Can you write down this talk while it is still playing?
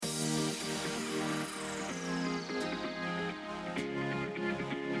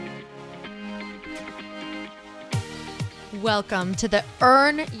Welcome to the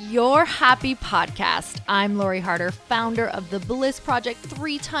Earn Your Happy podcast. I'm Lori Harder, founder of the Bliss Project,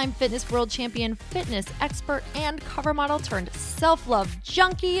 3-time fitness world champion, fitness expert, and cover model turned self-love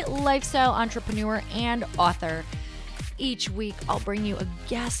junkie, lifestyle entrepreneur, and author. Each week, I'll bring you a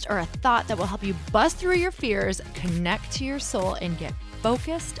guest or a thought that will help you bust through your fears, connect to your soul, and get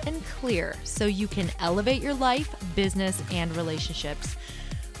focused and clear so you can elevate your life, business, and relationships.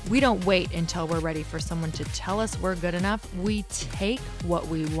 We don't wait until we're ready for someone to tell us we're good enough. We take what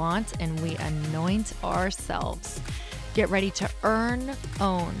we want and we anoint ourselves. Get ready to earn,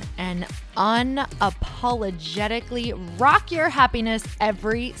 own, and unapologetically rock your happiness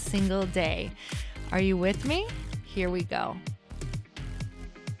every single day. Are you with me? Here we go.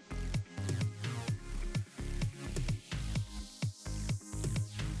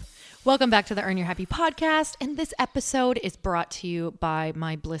 Welcome back to the Earn Your Happy podcast, and this episode is brought to you by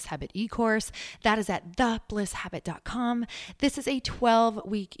my Bliss Habit e-course. That is at thebLissHabit.com. This is a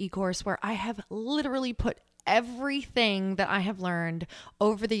 12-week e-course where I have literally put everything that I have learned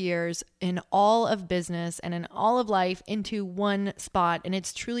over the years in all of business and in all of life into one spot. And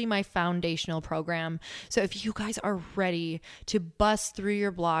it's truly my foundational program. So if you guys are ready to bust through your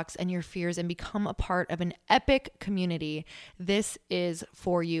blocks and your fears and become a part of an epic community, this is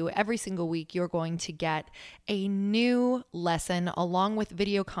for you. Every single week, you're going to get a new lesson along with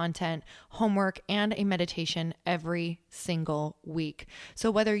video content, homework, and a meditation every single week.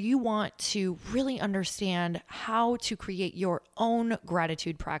 So whether you want to really understand how to create your own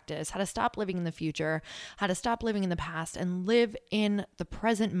gratitude practice, how to stop living in the future, how to stop living in the past and live in the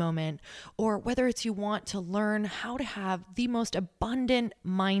present moment, or whether it's you want to learn how to have the most abundant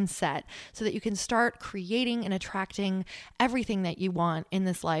mindset so that you can start creating and attracting everything that you want in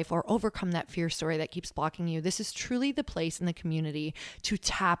this life or overcome that fear story that keeps blocking you, this is truly the place in the community to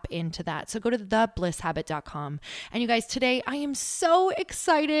tap into that. So go to thebLissHabit.com. And you guys, today I am so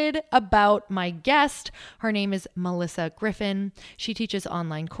excited about my guest. Her name is Melyssa Griffin. She teaches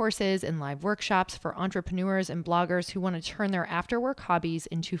online courses and live workshops for entrepreneurs and bloggers who want to turn their after-work hobbies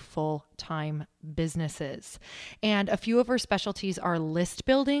into full-time businesses. And a few of her specialties are list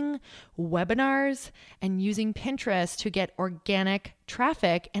building, webinars, and using Pinterest to get organic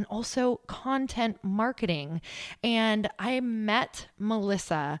traffic and also content marketing. And I met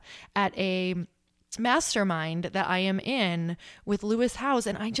Melyssa at a mastermind that I am in with Lewis Howes,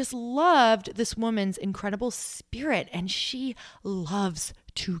 and I just loved this woman's incredible spirit, and she loves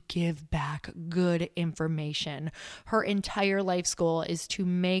to give back good information. Her entire life's goal is to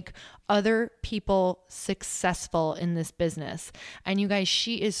make other people successful in this business. And you guys,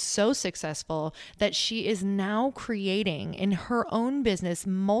 she is so successful that she is now creating in her own business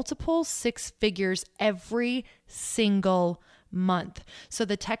multiple six figures every single month. So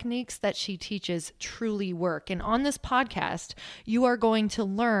the techniques that she teaches truly work. And on this podcast, you are going to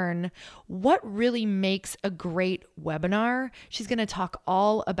learn what really makes a great webinar. She's going to talk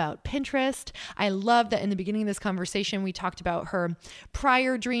all about Pinterest. I love that in the beginning of this conversation, we talked about her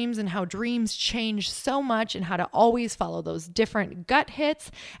prior dreams and how dreams change so much and how to always follow those different gut hits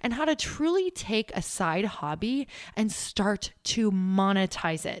and how to truly take a side hobby and start to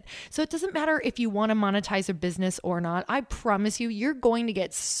monetize it. So it doesn't matter if you want to monetize a business or not. I promise you, you're going to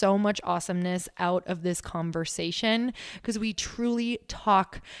get so much awesomeness out of this conversation because we truly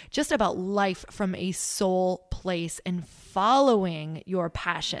talk just about life from a soul place and following your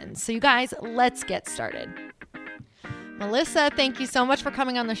passions. So you guys, let's get started. Melyssa, thank you so much for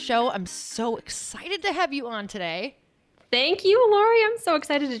coming on the show. I'm so excited to have you on today. Thank you, Lori. I'm so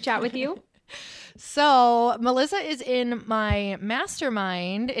excited to chat with you. So Melyssa is in my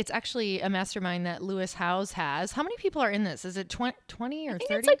mastermind. It's actually a mastermind that Lewis Howes has. How many people are in this? Is it 20 or 30?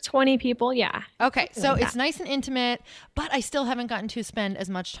 It's like 20 people. Yeah. Okay. So it's nice and intimate, but I still haven't gotten to spend as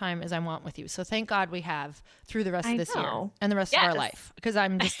much time as I want with you. So thank God we have through the rest of this year and the rest of our life, because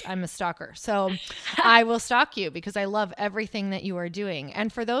I'm a stalker. So I will stalk you because I love everything that you are doing.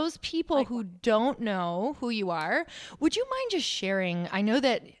 And for those people who don't know who you are, would you mind just sharing? I know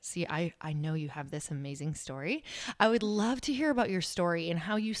that, I know you have this amazing story. I would love to hear about your story and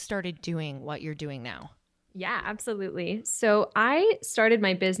how you started doing what you're doing now. Yeah, absolutely. So I started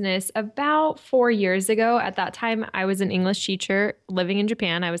my business about 4 years ago. At that time, I was an English teacher living in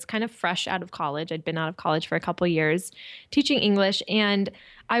Japan. I was kind of fresh out of college. I'd been out of college for a couple of years teaching English. And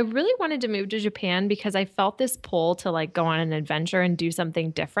I really wanted to move to Japan because I felt this pull to like go on an adventure and do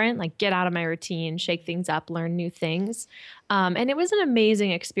something different, like get out of my routine, shake things up, learn new things. And it was an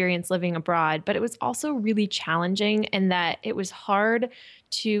amazing experience living abroad, but it was also really challenging in that it was hard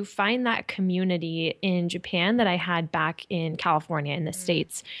to find that community in Japan that I had back in California in the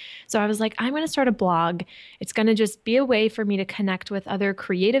States. So I was like, I'm going to start a blog. It's going to just be a way for me to connect with other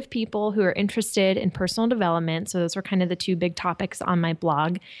creative people who are interested in personal development. So those were kind of the two big topics on my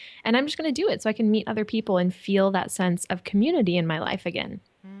blog. And I'm just going to do it so I can meet other people and feel that sense of community in my life again.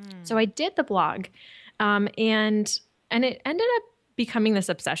 So I did the blog, and it ended up becoming this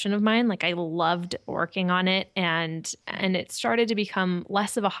obsession of mine. Like I loved working on it, and it started to become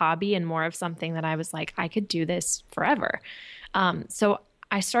less of a hobby and more of something that I was like, I could do this forever. So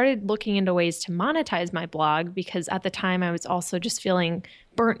I started looking into ways to monetize my blog because at the time I was also just feeling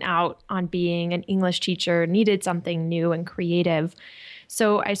burnt out on being an English teacher, needed something new and creative.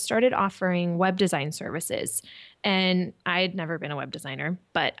 So I started offering web design services. And I had never been a web designer,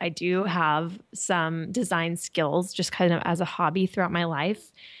 but I do have some design skills just kind of as a hobby throughout my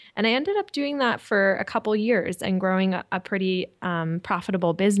life. And I ended up doing that for a couple years and growing a pretty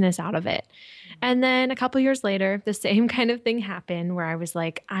profitable business out of it. And then a couple years later, the same kind of thing happened where I was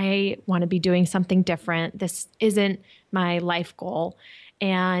like, I want to be doing something different. This isn't my life goal.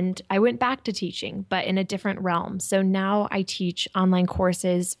 And I went back to teaching, but in a different realm. So now I teach online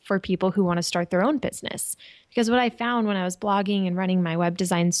courses for people who want to start their own business. Because what I found when I was blogging and running my web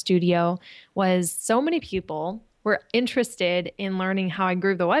design studio was so many people were interested in learning how I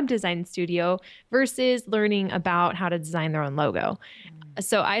grew the web design studio versus learning about how to design their own logo.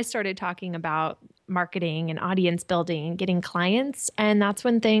 So I started talking about marketing and audience building and getting clients. And that's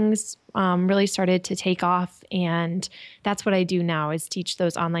when things really started to take off. And that's what I do now is teach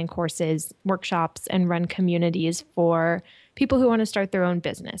those online courses, workshops, and run communities for people who want to start their own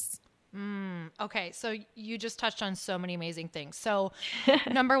business. Okay. So you just touched on so many amazing things. So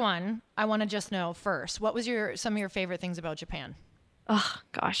number one, I want to just know first, what was some of your favorite things about Japan? Oh,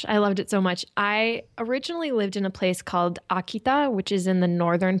 gosh, I loved it so much. I originally lived in a place called Akita, which is in the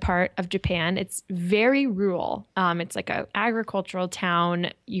northern part of Japan. It's very rural. It's like an agricultural town.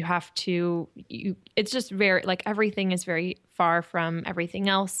 It's just very, like everything is very far from everything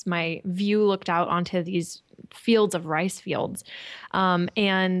else. My view looked out onto these fields of rice fields.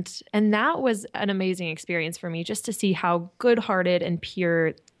 And that was an amazing experience for me just to see how good-hearted and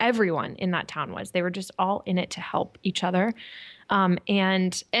pure everyone in that town was. They were just all in it to help each other.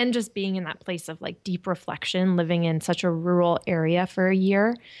 And just being in that place of like deep reflection, living in such a rural area for a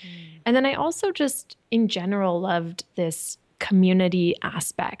year. And then I also just in general loved this community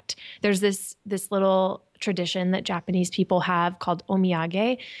aspect. There's this little tradition that Japanese people have called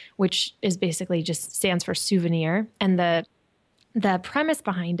omiyage, which is basically just stands for souvenir. And the premise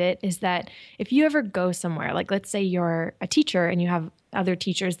behind it is that if you ever go somewhere, like let's say you're a teacher and you have other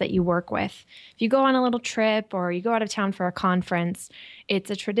teachers that you work with, if you go on a little trip or you go out of town for a conference, it's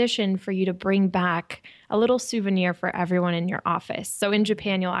a tradition for you to bring back a little souvenir for everyone in your office. So in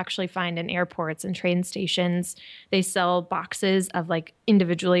Japan, you'll actually find in airports and train stations, they sell boxes of like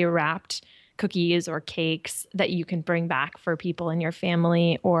individually wrapped cookies or cakes that you can bring back for people in your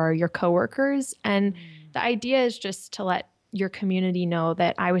family or your coworkers. And the idea is just to let your community know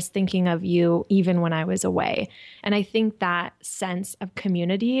that I was thinking of you even when I was away. And I think that sense of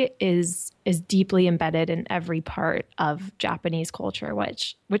community is deeply embedded in every part of Japanese culture,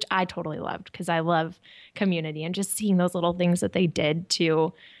 which I totally loved because I love community and just seeing those little things that they did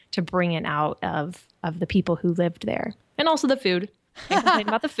to bring it out of the people who lived there. And also the food. Can't complain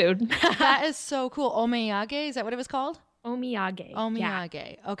about the food. That is so cool. Omiyage, is that what it was called? Omiyage.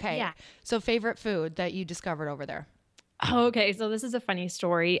 Omiyage. Yeah. Okay. Yeah. So favorite food that you discovered over there? Okay, so this is a funny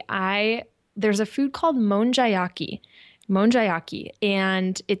story. There's a food called monjayaki,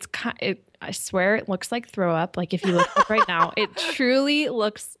 and I swear it looks like throw up. Like if you look up right now, it truly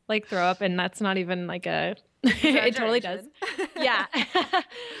looks like throw up, and that's not even like it totally does. Yeah,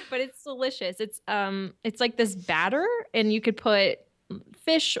 but it's delicious. It's like this batter, and you could put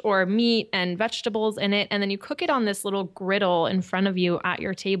fish or meat and vegetables in it, and then you cook it on this little griddle in front of you at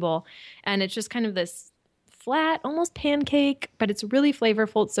your table, and it's just kind of this flat, almost pancake, but it's really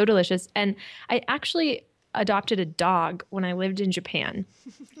flavorful. It's so delicious. And I actually adopted a dog when I lived in Japan,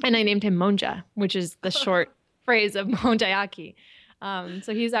 and I named him Monja, which is the short phrase of monjayaki.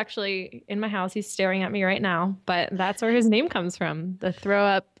 So he's actually in my house. He's staring at me right now, but that's where his name comes from, the throw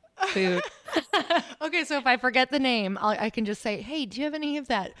up food. Okay, so if I forget the name, I can just say, hey, do you have any of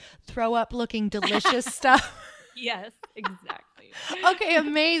that throw up looking delicious stuff? Yes, exactly. Okay,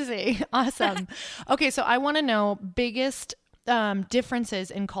 amazing. Awesome. Okay, so I want to know biggest differences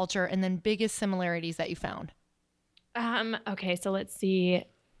in culture and then biggest similarities that you found. Okay, so let's see.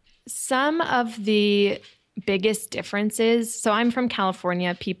 Some of the biggest differences. So I'm from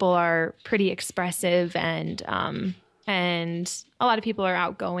California. People are pretty expressive and a lot of people are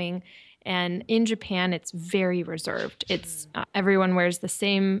outgoing. And in Japan, it's very reserved. It's everyone wears the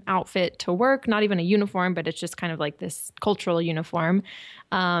same outfit to work, not even a uniform, but it's just kind of like this cultural uniform.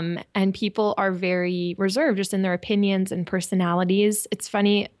 And people are very reserved just in their opinions and personalities. It's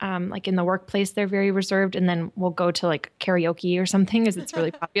funny, like in the workplace, they're very reserved. And then we'll go to like karaoke or something because it's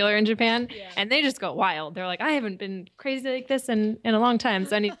really popular in Japan. Yeah. And they just go wild. They're like, I haven't been crazy like this in a long time,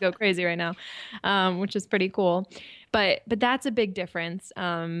 so I need to go crazy right now, which is pretty cool. But that's a big difference.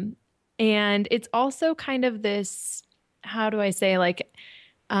 And it's also kind of this, how do I say, like,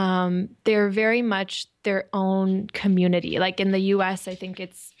 they're very much their own community. Like in the US, I think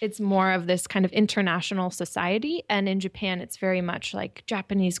it's more of this kind of international society. And in Japan, it's very much like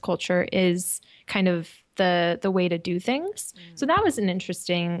Japanese culture is kind of the way to do things. So that was an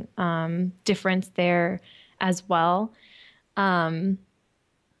interesting difference there as well. And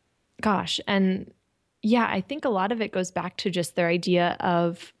yeah, I think a lot of it goes back to just their idea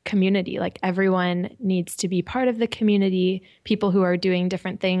of community. Like everyone needs to be part of the community, people who are doing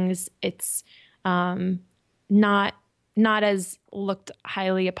different things. It's not as looked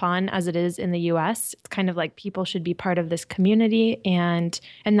highly upon as it is in the US. It's kind of like people should be part of this community, and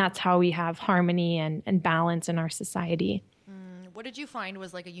that's how we have harmony and balance in our society. What did you find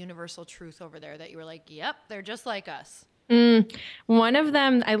was like a universal truth over there that you were like, yep, they're just like us? One of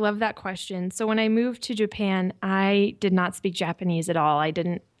them, I love that question. So when I moved to Japan, I did not speak Japanese at all. I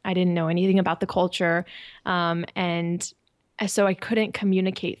didn't know anything about the culture. And so I couldn't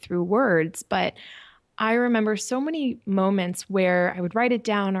communicate through words, but I remember so many moments where I would write it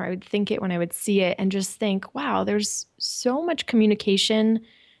down or I would think it when I would see it and just think, wow, there's so much communication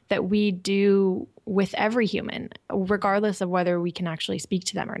that we do with every human, regardless of whether we can actually speak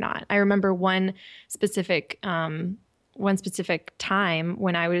to them or not. I remember one specific time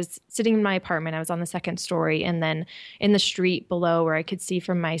when I was sitting in my apartment. I was on the second story, and then in the street below where I could see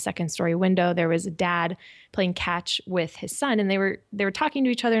from my second story window, there was a dad playing catch with his son, and they were talking to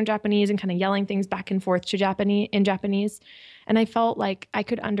each other in Japanese and kind of yelling things back and forth in Japanese. And I felt like I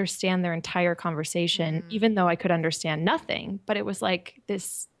could understand their entire conversation, even though I could understand nothing. But it was like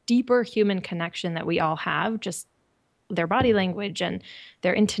this deeper human connection that we all have, just their body language and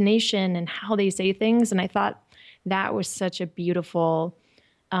their intonation and how they say things. And I thought that was such a beautiful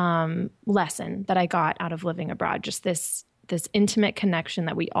lesson that I got out of living abroad. Just this intimate connection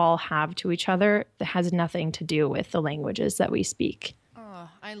that we all have to each other that has nothing to do with the languages that we speak. Oh,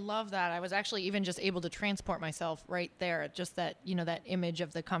 I love that. I was actually even just able to transport myself right there. Just that, that image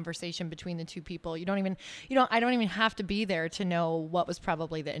of the conversation between the two people. I don't even have to be there to know what was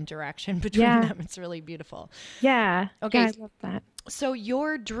probably the interaction between them. It's really beautiful. Yeah. Okay. Yeah, I love that. So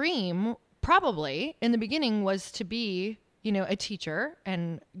your dream probably in the beginning was to be, a teacher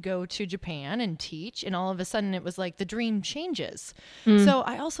and go to Japan and teach. And all of a sudden it was like the dream changes. So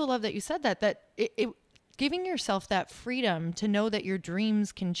I also love that you said that it giving yourself that freedom to know that your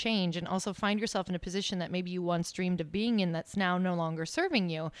dreams can change and also find yourself in a position that maybe you once dreamed of being in that's now no longer serving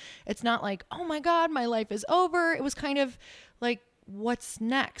you. It's not like, oh my God, my life is over. It was kind of like, what's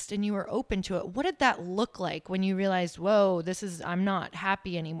next? And you were open to it. What did that look like when you realized, whoa, I'm not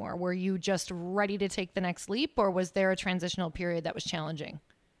happy anymore? Were you just ready to take the next leap, or was there a transitional period that was challenging?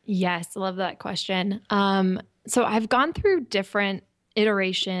 Yes, I love that question. So I've gone through different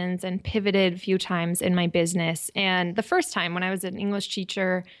iterations and pivoted a few times in my business. And the first time when I was an English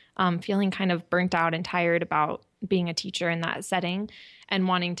teacher, feeling kind of burnt out and tired about being a teacher in that setting and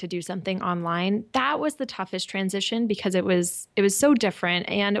wanting to do something online, that was the toughest transition because it was so different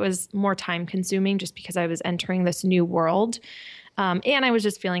and it was more time consuming just because I was entering this new world. And I was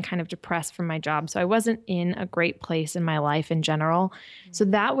just feeling kind of depressed from my job. So I wasn't in a great place in my life in general. So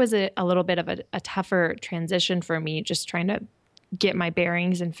that was a little bit of a tougher transition for me, just trying to get my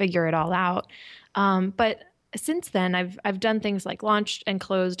bearings and figure it all out. But since then, I've done things like launched and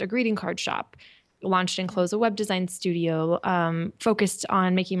closed a greeting card shop, launched and closed a web design studio, focused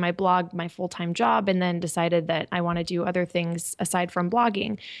on making my blog my full-time job, and then decided that I want to do other things aside from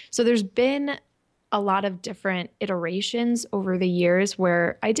blogging. So there's been a lot of different iterations over the years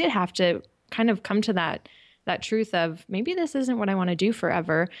where I did have to kind of come to that truth of maybe this isn't what I want to do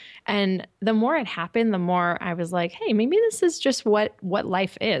forever. And the more it happened, the more I was like, hey, maybe this is just what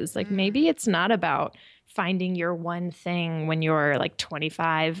life is. Like maybe it's not about finding your one thing when you're like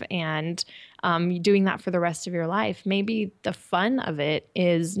 25 and doing that for the rest of your life. Maybe the fun of it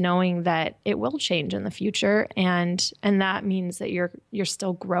is knowing that it will change in the future, and that means that you're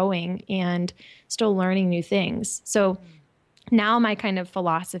still growing and still learning new things. So now my kind of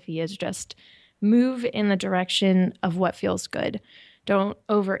philosophy is just move in the direction of what feels good. Don't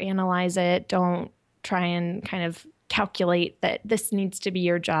overanalyze it. Don't try and kind of calculate that this needs to be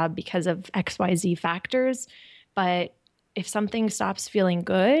your job because of XYZ factors. But if something stops feeling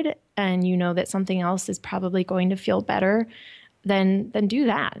good and you know that something else is probably going to feel better, then do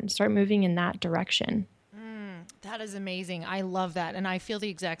that and start moving in that direction. That is amazing. I love that. And I feel the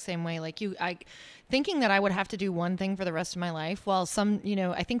exact same way. Like thinking that I would have to do one thing for the rest of my life. While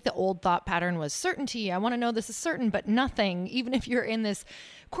I think the old thought pattern was certainty. I want to know this is certain, but nothing, even if you're in this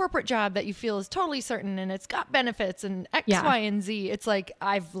corporate job that you feel is totally certain and it's got benefits and X, Y, and Z. It's like,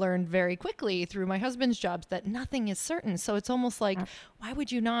 I've learned very quickly through my husband's jobs that nothing is certain. So it's almost like, why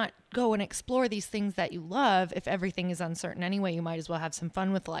would you not go and explore these things that you love if everything is uncertain anyway? You might as well have some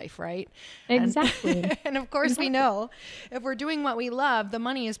fun with life, right? Exactly. And of course we know if we're doing what we love, the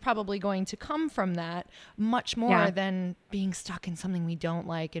money is probably going to come from that much more than being stuck in something we don't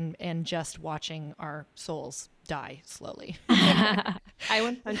like and just watching our souls die slowly. I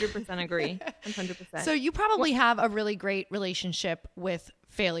 100% agree. 100%. So you probably have a really great relationship with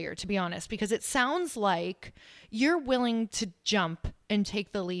failure, to be honest, because it sounds like you're willing to jump and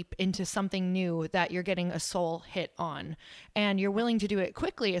take the leap into something new that you're getting a soul hit on, and you're willing to do it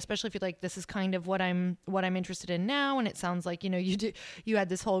quickly, especially if you're like, this is kind of what I'm interested in now. And it sounds like, you had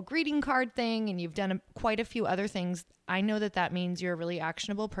this whole greeting card thing and you've done quite a few other things. I know that means you're a really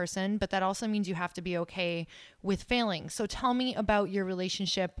actionable person, but that also means you have to be okay with failing. So tell me about your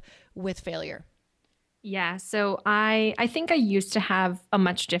relationship with failure. Yeah. So I think I used to have a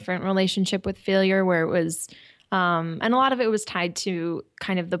much different relationship with failure where it was, and a lot of it was tied to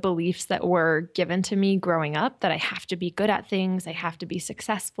kind of the beliefs that were given to me growing up, that I have to be good at things. I have to be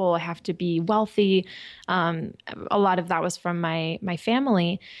successful. I have to be wealthy. A lot of that was from my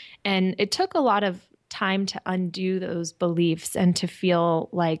family. And it took a lot of time to undo those beliefs and to feel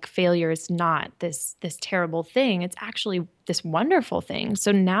like failure is not this terrible thing. It's actually this wonderful thing.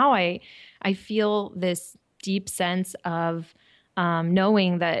 So now I feel this deep sense of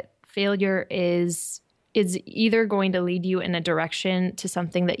knowing that failure is either going to lead you in a direction to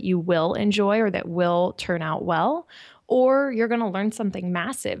something that you will enjoy or that will turn out well, or you're going to learn something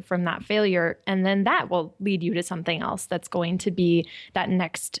massive from that failure. And then that will lead you to something else that's going to be that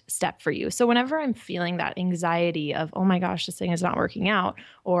next step for you. So whenever I'm feeling that anxiety of, oh my gosh, this thing is not working out,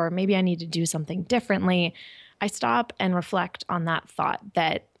 or maybe I need to do something differently, I stop and reflect on that thought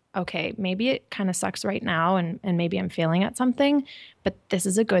that, okay, maybe it kind of sucks right now and maybe I'm failing at something, but this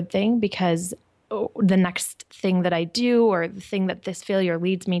is a good thing because the next thing that I do or the thing that this failure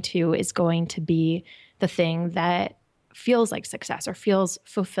leads me to is going to be the thing that feels like success or feels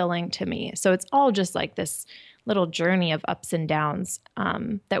fulfilling to me. So it's all just like this little journey of ups and downs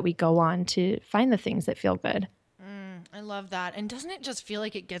that we go on to find the things that feel good. I love that. And doesn't it just feel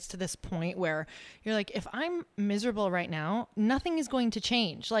like it gets to this point where you're like, if I'm miserable right now, nothing is going to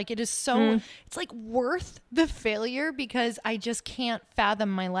change. Like it is so, it's like worth the failure because I just can't fathom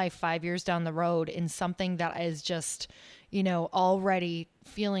my life 5 years down the road in something that is just, already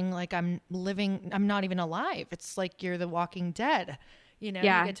feeling like I'm not even alive. It's like you're the Walking Dead. You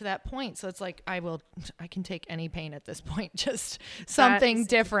get to that point. So it's like, I can take any pain at this point, just something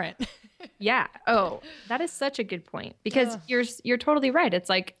different. Yeah. Oh, that is such a good point because you're totally right. It's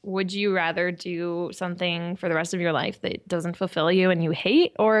like, would you rather do something for the rest of your life that doesn't fulfill you and you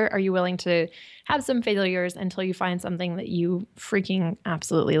hate, or are you willing to have some failures until you find something that you freaking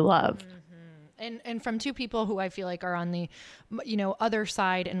absolutely love? And from two people who I feel like are on the, other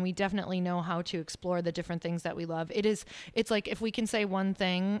side, and we definitely know how to explore the different things that we love. It's like, if we can say one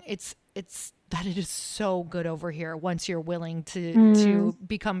thing, it's that it is so good over here once you're willing to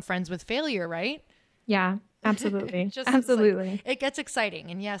become friends with failure, right? Yeah, absolutely. Absolutely. Like, it gets exciting.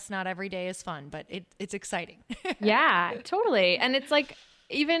 And yes, not every day is fun, but it's exciting. Yeah, totally. And it's like,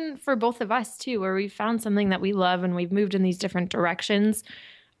 even for both of us too, where we've found something that we love and we've moved in these different directions,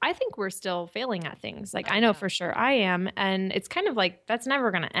 I think we're still failing at things. Like I know for sure I am. And it's kind of like, that's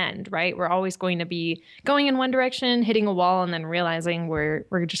never going to end, right? We're always going to be going in one direction, hitting a wall, and then realizing we're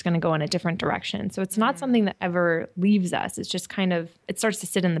just going to go in a different direction. So it's not something that ever leaves us. It's just kind of, it starts to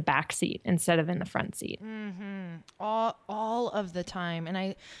sit in the back seat instead of in the front seat. All of the time. And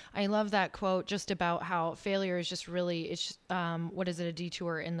I love that quote just about how failure is just really, it's what is it? A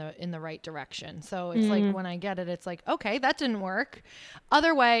detour in the right direction. So it's like, when I get it, it's like, okay, that didn't work.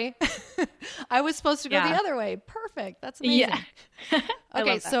 Other way. I was supposed to go the other way. Perfect. That's amazing. Yeah.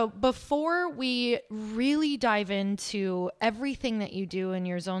 Okay. So before we really dive into everything that you do in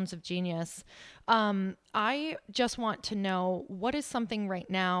your zones of genius, I just want to know, what is something right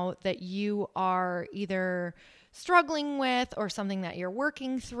now that you are either struggling with or something that you're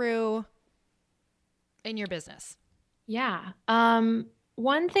working through? in your business? Yeah.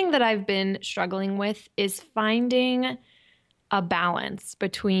 One thing that I've been struggling with is finding a balance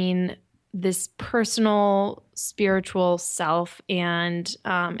between this personal spiritual self and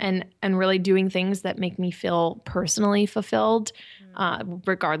really doing things that make me feel personally fulfilled,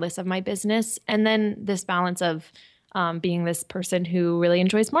 regardless of my business, and then this balance of being this person who really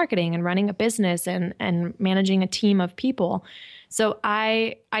enjoys marketing and running a business and managing a team of people. So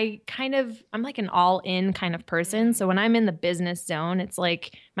I'm like an all in kind of person. So when I'm in the business zone, it's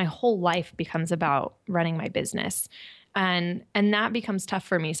like my whole life becomes about running my business. And that becomes tough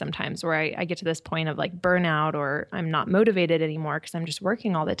for me sometimes, where I get to this point of like burnout, or I'm not motivated anymore because I'm just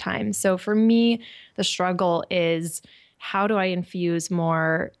working all the time. So for me, the struggle is, how do I infuse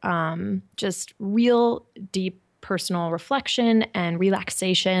more just real deep personal reflection and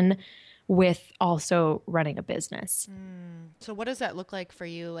relaxation with also running a business? So what does that look like for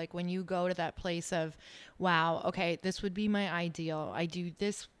you? Like when you go to that place of, wow, okay, this would be my ideal. I do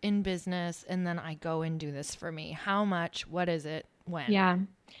this in business and then I go and do this for me. How much? What is it? When? Yeah.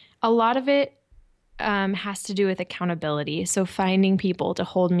 A lot of it has to do with accountability. So finding people to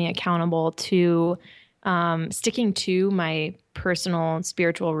hold me accountable to sticking to my personal and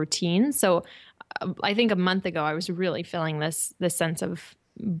spiritual routine. So I think a month ago, I was really feeling this sense of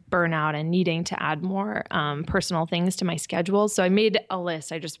burnout and needing to add more personal things to my schedule. So I made a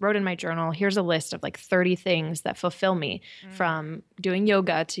list. I just wrote in my journal, here's a list of like 30 things that fulfill me, from doing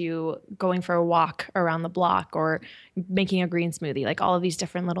yoga to going for a walk around the block or making a green smoothie, like all of these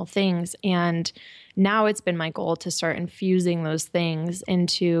different little things. And now it's been my goal to start infusing those things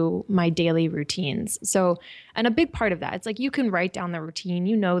into my daily routines. So, and a big part of that, it's like you can write down the routine,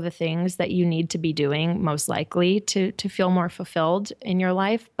 you know, the things that you need to be doing most likely to feel more fulfilled in your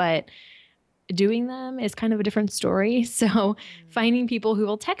life, but doing them is kind of a different story. So finding people who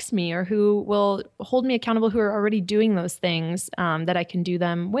will text me or who will hold me accountable, who are already doing those things that I can do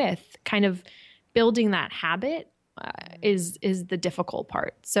them with, kind of building that habit is the difficult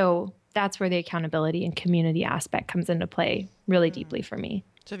part. So that's where the accountability and community aspect comes into play really deeply for me.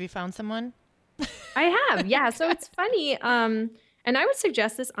 So have you found someone? I have, yeah. So it's funny. And I would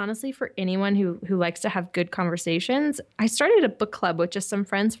suggest this honestly for anyone who likes to have good conversations. I started a book club with just some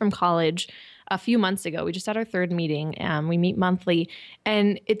friends from college a few months ago. We just had our third meeting. We meet monthly,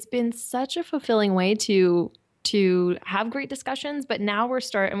 and it's been such a fulfilling way to have great discussions. But now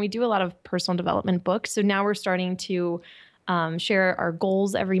and we do a lot of personal development books. So now we're starting to share our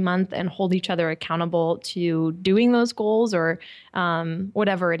goals every month and hold each other accountable to doing those goals, or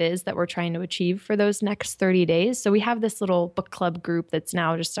whatever it is that we're trying to achieve for those next 30 days. So we have this little book club group that's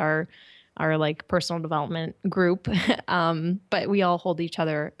now just our like personal development group. But we all hold each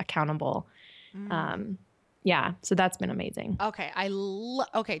other accountable. Yeah. So that's been amazing. Okay.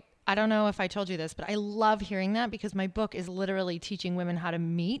 Okay. I don't know if I told you this, but I love hearing that because my book is literally teaching women how to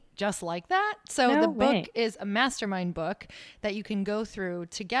meet just like that. So the book is a mastermind book that you can go through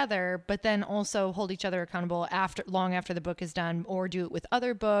together, but then also hold each other accountable long after the book is done, or do it with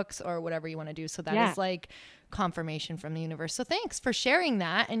other books or whatever you want to do. So that is like confirmation from the universe. So thanks for sharing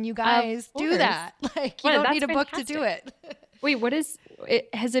that. And you guys do that. Like you don't need a book to do it. Wait, what is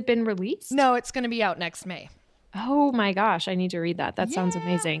it? Has it been released? No, it's going to be out next May. Oh my gosh, I need to read that. That sounds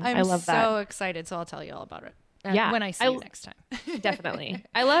amazing. I love that. I'm so excited. So I'll tell you all about it. When I see you next time. Definitely.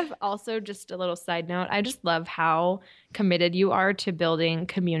 I love, also just a little side note, I just love how committed you are to building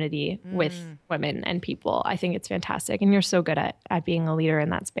community with women and people. I think it's fantastic. And you're so good at being a leader in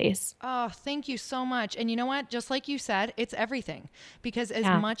that space. Oh, thank you so much. And you know what? Just like you said, it's everything. Because as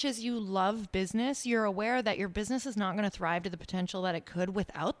much as you love business, you're aware that your business is not going to thrive to the potential that it could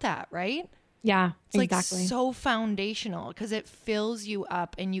without that, right? Yeah, it's exactly. Like so foundational because it fills you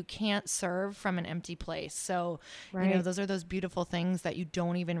up and you can't serve from an empty place. So, you know, those are those beautiful things that you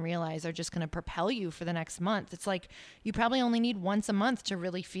don't even realize are just going to propel you for the next month. It's like you probably only need once a month to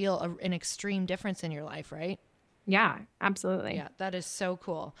really feel an extreme difference in your life, right? Yeah, absolutely. Yeah, that is so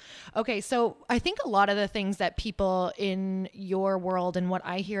cool. Okay, so I think a lot of the things that people in your world and what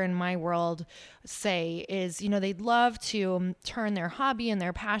I hear in my world say is, you know, they'd love to turn their hobby and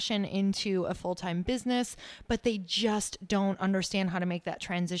their passion into a full-time business, but they just don't understand how to make that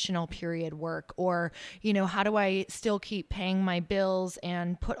transitional period work. Or, you know, how do I still keep paying my bills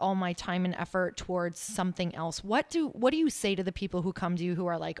and put all my time and effort towards something else? What do you say to the people who come to you who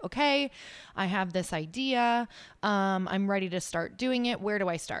are like, okay, I have this idea, I'm ready to start doing it. Where do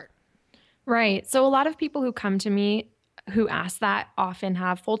I start? Right. So a lot of people who come to me who ask that often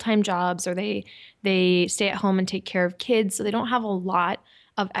have full-time jobs, or they stay at home and take care of kids. So they don't have a lot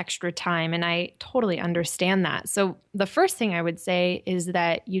of extra time. And I totally understand that. So the first thing I would say is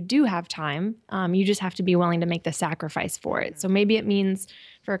that you do have time. You just have to be willing to make the sacrifice for it. So maybe it means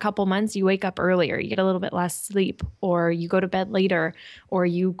for a couple months, you wake up earlier, you get a little bit less sleep, or you go to bed later, or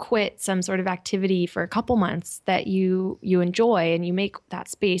you quit some sort of activity for a couple months that you enjoy, and you make that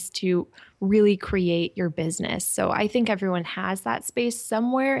space to really create your business. So I think everyone has that space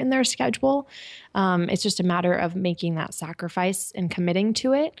somewhere in their schedule. It's just a matter of making that sacrifice and committing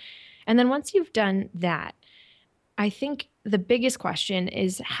to it. And then once you've done that, I think the biggest question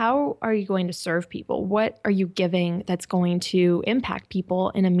is, how are you going to serve people? What are you giving that's going to impact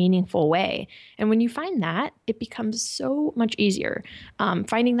people in a meaningful way? And when you find that, it becomes so much easier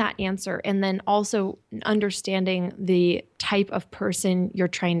finding that answer, and then also understanding the type of person you're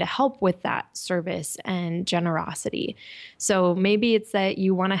trying to help with that service and generosity. So maybe it's that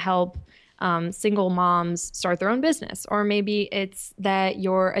you want to help single moms start their own business. Or maybe it's that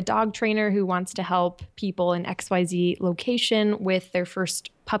you're a dog trainer who wants to help people in XYZ location with their first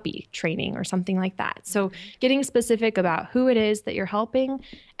puppy training or something like that. So getting specific about who it is that you're helping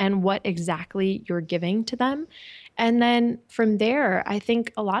and what exactly you're giving to them. And then from there, I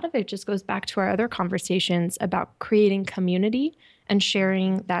think a lot of it just goes back to our other conversations about creating community and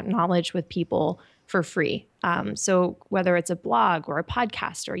sharing that knowledge with people for free. So whether it's a blog or a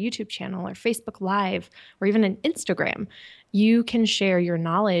podcast or a YouTube channel or Facebook Live or even an Instagram, you can share your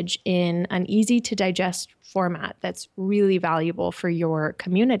knowledge in an easy to digest format that's really valuable for your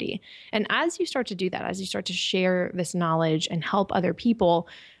community. And as you start to do that, as you start to share this knowledge and help other people,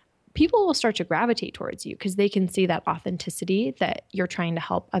 people will start to gravitate towards you because they can see that authenticity that you're trying to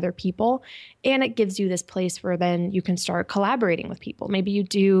help other people. And it gives you this place where then you can start collaborating with people. Maybe you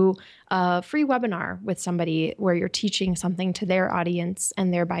do a free webinar with somebody where you're teaching something to their audience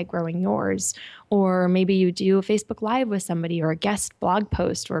and thereby growing yours. Or maybe you do a Facebook Live with somebody or a guest blog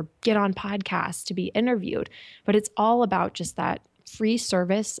post or get on podcasts to be interviewed. But it's all about just that free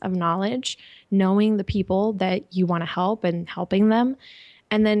service of knowledge, knowing the people that you want to help and helping them.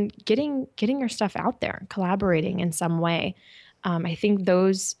 And then getting your stuff out there, collaborating in some way. I think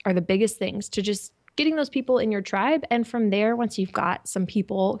those are the biggest things, to just getting those people in your tribe. And from there, once you've got some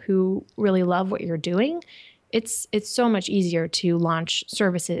people who really love what you're doing, it's so much easier to launch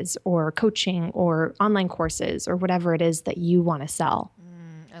services or coaching or online courses or whatever it is that you want to sell.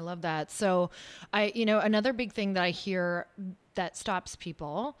 I love that. So another big thing that I hear that stops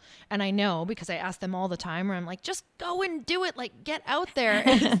people, and I know because I ask them all the time, where I'm like, just go and do it, like get out there.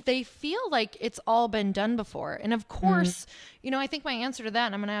 And they feel like it's all been done before. And of course, I think my answer to that,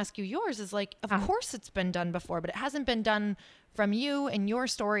 and I'm going to ask you yours, is like, of course it's been done before, but it hasn't been done from you and your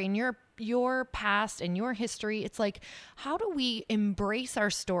story and your past and your history. It's like, how do we embrace our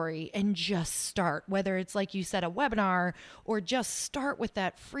story and just start, whether it's like you said, a webinar, or just start with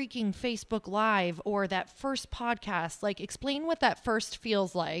that freaking Facebook Live or that first podcast? Like, explain what that first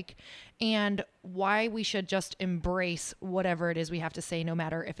feels like and why we should just embrace whatever it is we have to say, no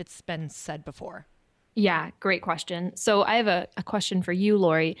matter if it's been said before. Yeah, great question. So I have a question for you,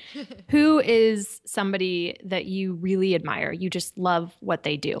 Lori. Who is somebody that you really admire? You just love what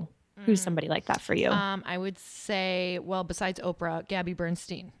they do. Who's somebody like that for you? I would say, well, besides Oprah, Gabby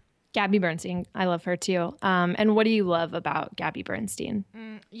Bernstein. Gabby Bernstein. I love her too. And what do you love about Gabby Bernstein?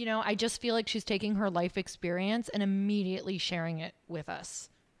 I just feel like she's taking her life experience and immediately sharing it with us.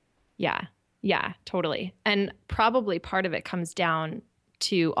 Yeah, totally. And probably part of it comes down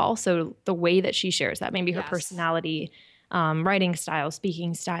to also the way that she shares that, maybe her personality, writing style,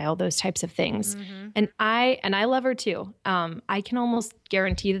 speaking style, those types of things. And I love her too. I can almost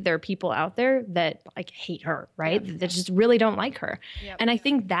guarantee that there are people out there that like hate her, right? That just really don't like her. And I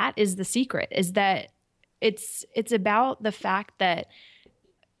think that is the secret, is that it's about the fact that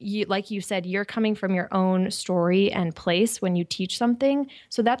you, like you said, you're coming from your own story and place when you teach something.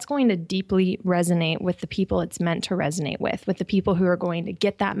 So that's going to deeply resonate with the people it's meant to resonate with the people who are going to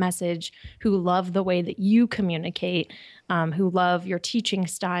get that message, who love the way that you communicate, who love your teaching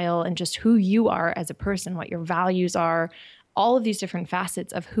style and just who you are as a person, what your values are, all of these different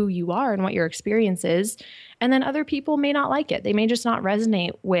facets of who you are and what your experience is. And then other people may not like it. They may just not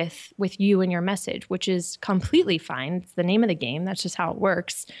resonate with you and your message, which is completely fine. It's the name of the game. That's just how it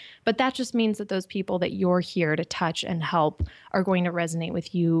works. But that just means that those people that you're here to touch and help are going to resonate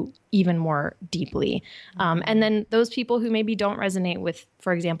with you even more deeply. And then those people who maybe don't resonate with,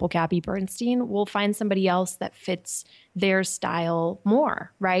 for example, Gabby Bernstein, will find somebody else that fits their style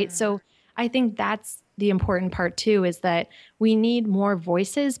more, right? So I think that's the important part too, is that we need more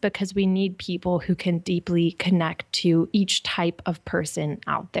voices because we need people who can deeply connect to each type of person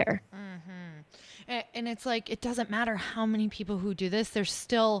out there. And it's like, it doesn't matter how many people who do this, there's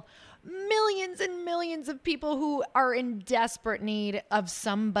still millions and millions of people who are in desperate need of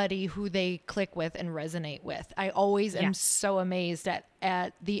somebody who they click with and resonate with. I always am so amazed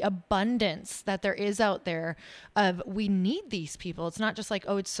at the abundance that there is out there of, we need these people. It's not just like,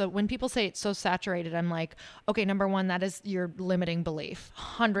 oh, it's so, when people say it's so saturated, I'm like, okay, number one, that is your limiting belief.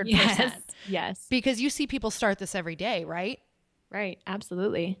 100%. Yes. Because you see people start this every day, right? Right.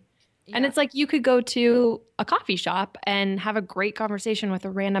 Absolutely. Yeah. And it's like you could go to a coffee shop and have a great conversation with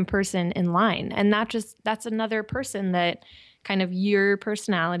a random person in line. And that's another person that kind of your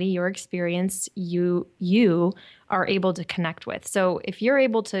personality, your experience, you are able to connect with. So if you're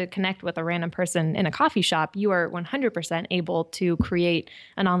able to connect with a random person in a coffee shop, you are 100% able to create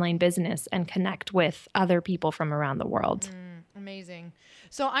an online business and connect with other people from around the world. Amazing.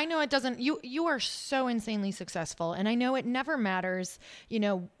 So I know it doesn't, you are so insanely successful, and I know it never matters,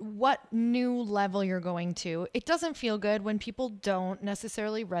 what new level you're going to. It doesn't feel good when people don't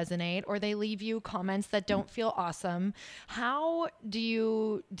necessarily resonate or they leave you comments that don't feel awesome. How do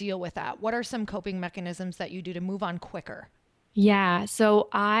you deal with that? What are some coping mechanisms that you do to move on quicker? Yeah. So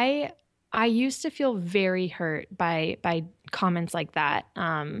I used to feel very hurt by comments like that.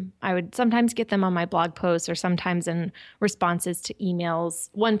 I would sometimes get them on my blog posts or sometimes in responses to emails.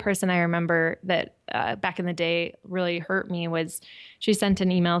 One person I remember that back in the day really hurt me was she sent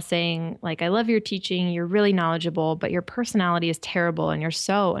an email saying, like, I love your teaching. You're really knowledgeable, but your personality is terrible and you're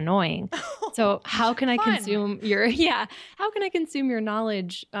so annoying. So how can I consume how can I consume your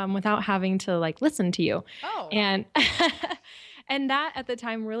knowledge without having to like listen to you? Oh. And and that at the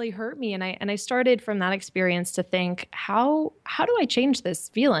time really hurt me. And I started from that experience to think, how do I change this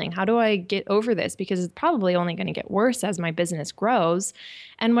feeling? How do I get over this? Because it's probably only going to get worse as my business grows.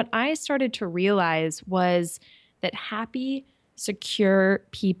 And what I started to realize was that happy, secure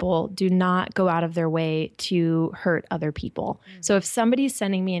people do not go out of their way to hurt other people. So if somebody's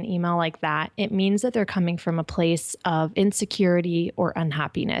sending me an email like that, it means that they're coming from a place of insecurity or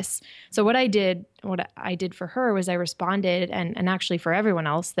unhappiness. So what I did for her was I responded, and actually for everyone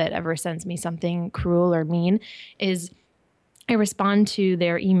else that ever sends me something cruel or mean, is I respond to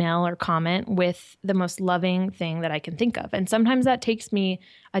their email or comment with the most loving thing that I can think of. And sometimes that takes me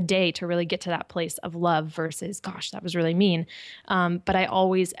a day to really get to that place of love versus, gosh, that was really mean. But I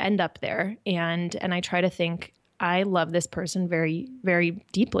always end up there. And I try to think, I love this person very, very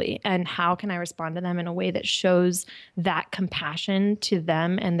deeply. And how can I respond to them in a way that shows that compassion to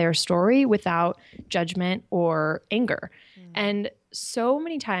them and their story without judgment or anger? And so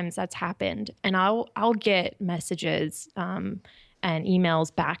many times that's happened. And I'll get messages and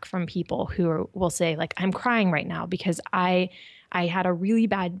emails back from people who will say, like, I'm crying right now because I had a really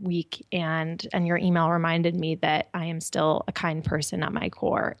bad week, and your email reminded me that I am still a kind person at my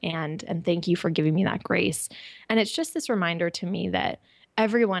core, and thank you for giving me that grace. And it's just this reminder to me that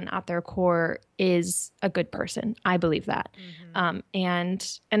everyone at their core is a good person. I believe that.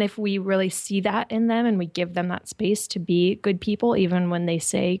 And if we really see that in them and we give them that space to be good people, even when they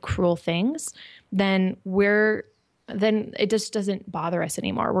say cruel things, then it just doesn't bother us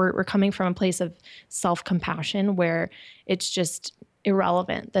anymore. We're coming from a place of self-compassion where it's just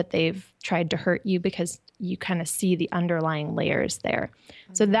irrelevant that they've tried to hurt you because you kind of see the underlying layers there.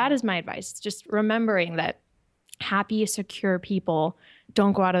 So that is my advice. Just remembering that happy, secure people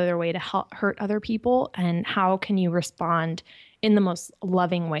don't go out of their way to hurt other people. And how can you respond in the most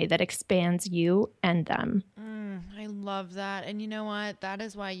loving way that expands you and them? I love that. And you know what? That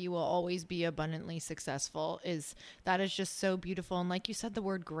is why you will always be abundantly successful. That is just so beautiful. And like you said, the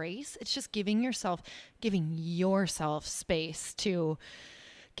word grace, it's just giving yourself space to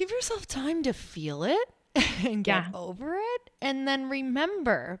give yourself time to feel it and get over it and then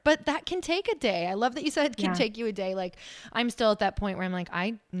remember. But that can take a day. I love that you said it can take you a day. Like, I'm still at that point where I'm like,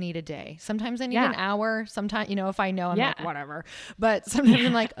 I need a day. Sometimes I need an hour. Sometimes, if I know, I'm like, whatever. But sometimes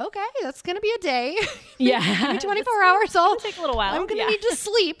I'm like, okay, that's going to be a day. Yeah. Give me 24 hours. I'll take a little while. I'm going to need to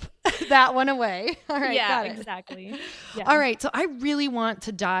sleep that one away. All right. Yeah, got it. exactly. Yeah. All right. So I really want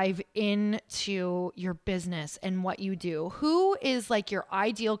to dive into your business and what you do. Who is like your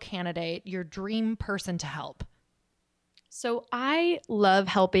ideal candidate, your dream person to help? So I love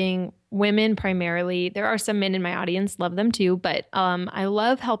helping women primarily. There are some men in my audience, love them too, but I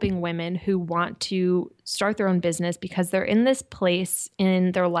love helping women who want to start their own business because they're in this place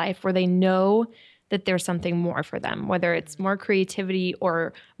in their life where they know that there's something more for them, whether it's more creativity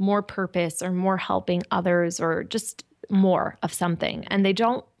or more purpose or more helping others or just more of something and they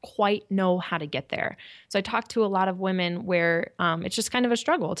don't quite know how to get there. So I talk to a lot of women where it's just kind of a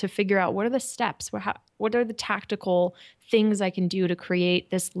struggle to figure out what are the steps, what are the tactical things I can do to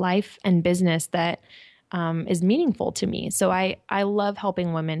create this life and business that is meaningful to me. So I love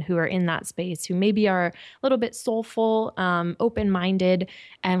helping women who are in that space, who maybe are a little bit soulful, open-minded,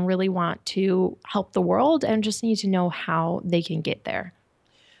 and really want to help the world and just need to know how they can get there.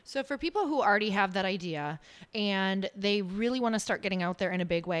 So for people who already have that idea and they really want to start getting out there in a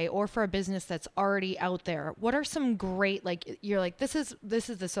big way, or for a business that's already out there, what are some great, like, you're like, this is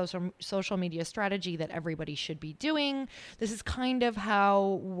the social media strategy that everybody should be doing. This is kind of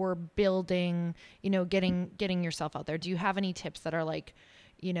how we're building, getting yourself out there. Do you have any tips that are like,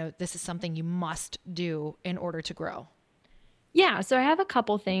 this is something you must do in order to grow? Yeah, so I have a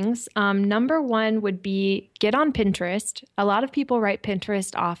couple things. Number one would be get on Pinterest. A lot of people write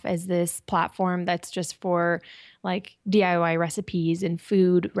Pinterest off as this platform that's just for like DIY recipes and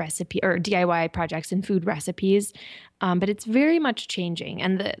food recipe or DIY projects and food recipes. But it's very much changing.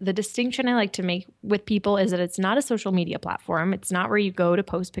 And the distinction I like to make with people is that it's not a social media platform. It's not where you go to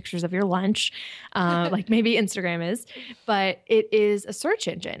post pictures of your lunch, like maybe Instagram is, but it is a search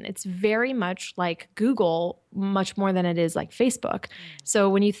engine. It's very much like Google, much more than it is like Facebook. So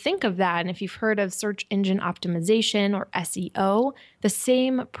when you think of that, and if you've heard of search engine optimization or SEO, the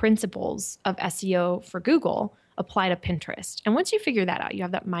same principles of SEO for Google apply to Pinterest. And once you figure that out, you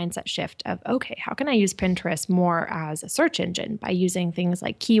have that mindset shift of, okay, how can I use Pinterest more as a search engine by using things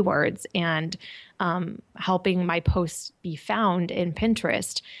like keywords and helping my posts be found in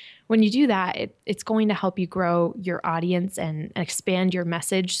Pinterest? When you do that, it's going to help you grow your audience and expand your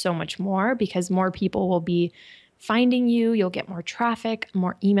message so much more, because more people will be finding you. You'll get more traffic,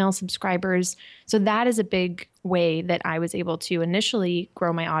 more email subscribers. So that is a big way that I was able to initially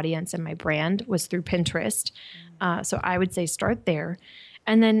grow my audience and my brand, was through Pinterest. So I would say start there.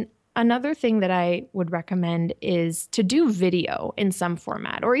 And then another thing that I would recommend is to do video in some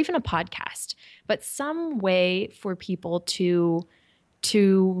format, or even a podcast, but some way for people to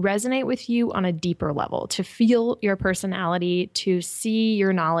resonate with you on a deeper level, to feel your personality, to see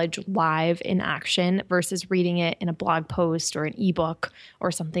your knowledge live in action versus reading it in a blog post or an ebook or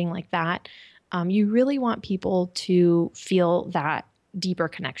something like that. You really want people to feel that deeper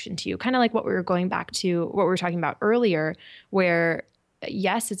connection to you, kind of like what we were going back to, what we were talking about earlier, where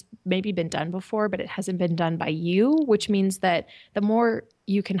yes, it's maybe been done before, but it hasn't been done by you, which means that the more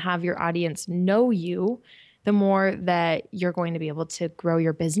you can have your audience know you, the more that you're going to be able to grow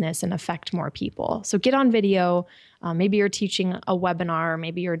your business and affect more people. So get on video. Maybe you're teaching a webinar, or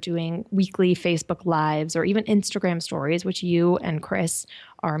maybe you're doing weekly Facebook Lives or even Instagram stories, which you and Chris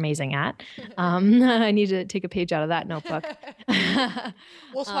are amazing at. I need to take a page out of that notebook.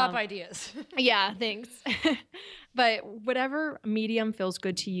 We'll swap ideas. Yeah, thanks. But whatever medium feels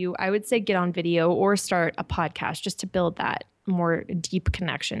good to you, I would say get on video or start a podcast just to build that more deep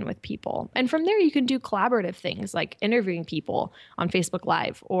connection with people. And from there, you can do collaborative things like interviewing people on Facebook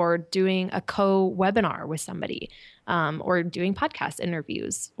Live, or doing a co-webinar with somebody, or doing podcast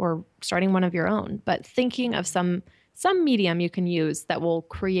interviews, or starting one of your own. But thinking of some medium you can use that will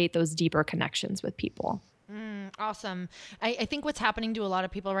create those deeper connections with people. Awesome. I think what's happening to a lot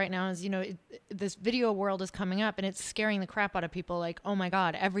of people right now is, this video world is coming up and it's scaring the crap out of people. Like, oh my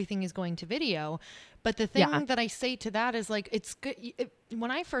God, everything is going to video. But the thing that I say to that is like, it's good.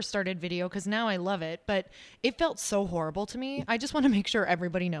 When I first started video, because now I love it, but it felt so horrible to me. I just want to make sure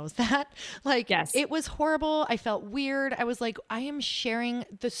everybody knows that. Like, yes, it was horrible. I felt weird. I was like, I am sharing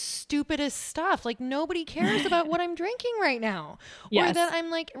the stupidest stuff. Like, nobody cares about what I'm drinking right now. Yes. Or that I'm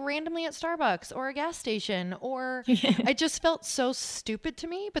like randomly at Starbucks or a gas station, or it just felt so stupid to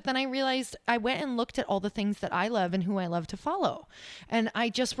me. But then I realized, I went and looked at all the things that I love and who I love to follow. And I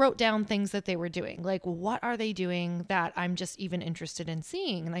just wrote down things that they were doing. Like, what are they doing that I'm just even interested in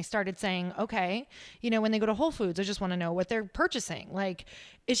seeing? And I started saying, okay, when they go to Whole Foods, I just want to know what they're purchasing. Like,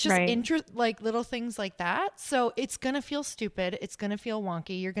 it's just like little things like that. So it's going to feel stupid. It's going to feel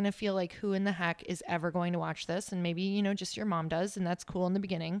wonky. You're going to feel like, who in the heck is ever going to watch this? And maybe, just your mom does. And that's cool in the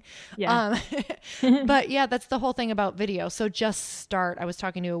beginning. Yeah. But yeah, that's the whole thing about video. So just start. I was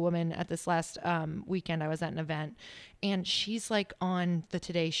talking to a woman at this last weekend. I was at an event, and she's like on the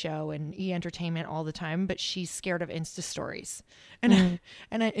Today Show and E! Entertainment all the time, but she's scared of Insta stories. And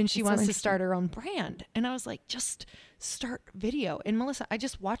and she wants to start her own brand. And I was like, just start video. And Melyssa, I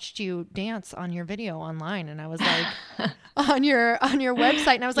just watched you dance on your video online, and I was like, on your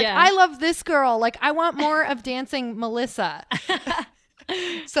website, and I was like, I love this girl. Like, I want more of dancing Melyssa.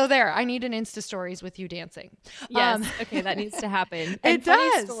 So there, I need an Insta stories with you dancing. Yes. Okay. That needs to happen. And It funny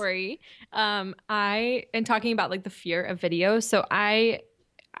does. story. And talking about like the fear of video. So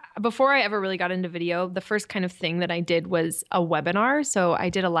before I ever really got into video, the first kind of thing that I did was a webinar. So I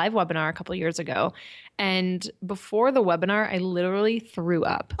did a live webinar a couple of years ago. And before the webinar, I literally threw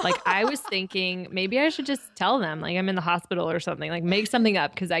up. Like I was thinking maybe I should just tell them like I'm in the hospital or something, like make something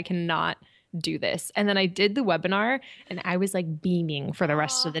up because I cannot do this. And then I did the webinar and I was like beaming for the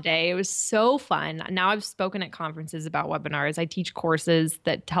rest of the day. It was so fun. Now I've spoken at conferences about webinars. I teach courses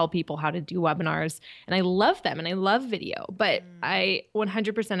that tell people how to do webinars and I love them and I love video. But I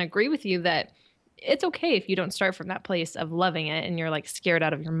 100% agree with you that it's okay if you don't start from that place of loving it and you're like scared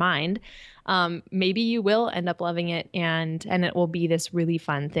out of your mind. Maybe you will end up loving it and it will be this really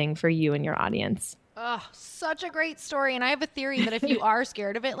fun thing for you and your audience. Oh, such a great story. And I have a theory that if you are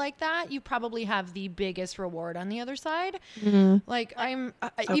scared of it like that, you probably have the biggest reward on the other side. Mm-hmm. Like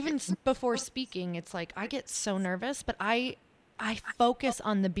even before speaking, it's like I get so nervous, but I focus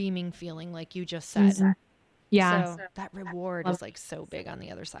on the beaming feeling like you just said. Mm-hmm. Yeah. So that reward is like so big on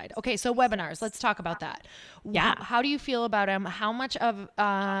the other side. Okay. So webinars, let's talk about that. Yeah. How do you feel about them? How much of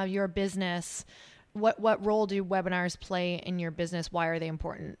your business, what role do webinars play in your business? Why are they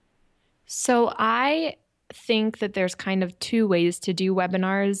important? So I think that there's kind of two ways to do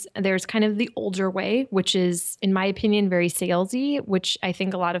webinars. There's kind of the older way, which is, in my opinion, very salesy, which I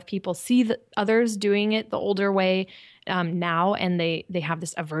think a lot of people see the others doing it the older way now, and they have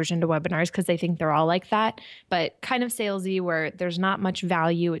this aversion to webinars because they think they're all like that, but kind of salesy where there's not much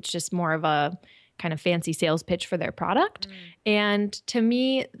value. It's just more of a kind of fancy sales pitch for their product. And to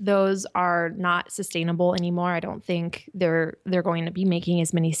me, those are not sustainable anymore. I don't think they're going to be making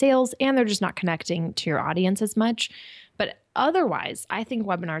as many sales and they're just not connecting to your audience as much. But otherwise, I think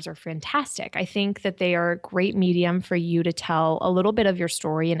webinars are fantastic. I think that they are a great medium for you to tell a little bit of your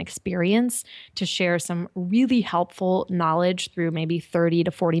story and experience, to share some really helpful knowledge through maybe 30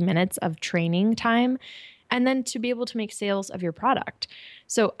 to 40 minutes of training time, and then to be able to make sales of your product.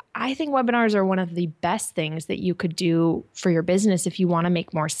 So I think webinars are one of the best things that you could do for your business if you want to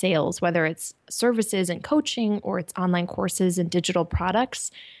make more sales, whether it's services and coaching or it's online courses and digital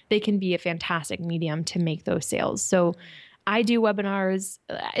products. They can be a fantastic medium to make those sales. So I do webinars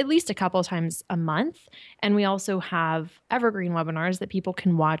at least a couple of times a month. And we also have evergreen webinars that people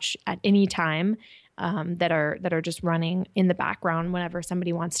can watch at any time. That are just running in the background whenever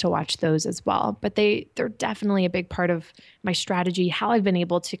somebody wants to watch those as well. But they're definitely a big part of my strategy, how I've been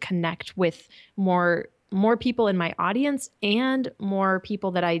able to connect with more people in my audience and more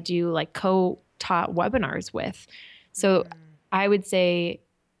people that I do like co-taught webinars with. So I would say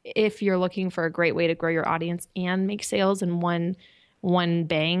if you're looking for a great way to grow your audience and make sales in one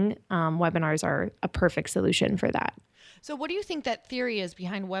bang, webinars are a perfect solution for that. So what do you think that theory is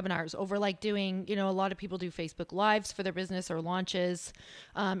behind webinars over like doing, a lot of people do Facebook Lives for their business or launches.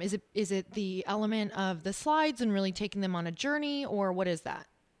 Is it the element of the slides and really taking them on a journey, or what is that?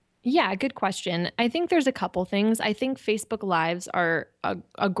 Yeah, good question. I think there's a couple things. I think Facebook Lives are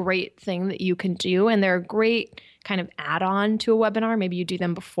a great thing that you can do, and they're a great kind of add-on to a webinar. Maybe you do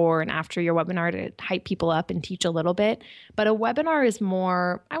them before and after your webinar to hype people up and teach a little bit. But a webinar is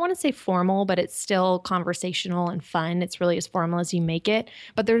more, I want to say formal, but it's still conversational and fun. It's really as formal as you make it.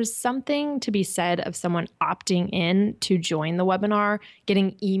 But there's something to be said of someone opting in to join the webinar,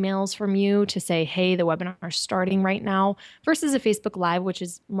 getting emails from you to say, hey, the webinar is starting right now, versus a Facebook Live, which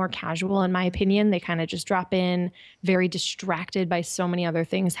is more casual in my opinion. They kind of just drop in, very distracted by so many other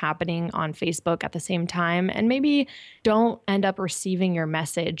things happening on Facebook at the same time, and maybe don't end up receiving your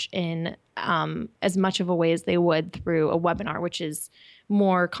message in as much of a way as they would through a webinar, which is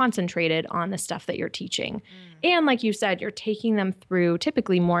more concentrated on the stuff that you're teaching. And like you said, you're taking them through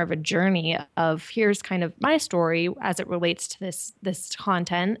typically more of a journey of here's kind of my story as it relates to this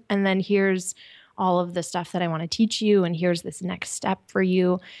content, and then here's all of the stuff that I want to teach you, and here's this next step for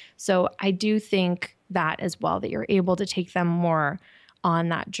you. So I do think that as well, that you're able to take them more on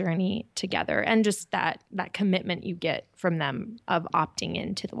that journey together, and just that commitment you get from them of opting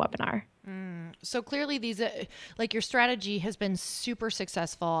into the webinar. So clearly these, like your strategy has been super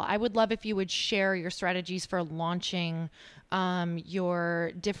successful. I would love if you would share your strategies for launching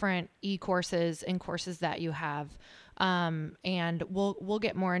your different e-courses and courses that you have. And we'll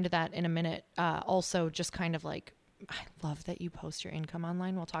get more into that in a minute. Also just kind of like, I love that you post your income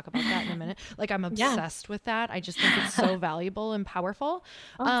online. We'll talk about that in a minute. Like I'm obsessed with that. I just think it's so valuable and powerful.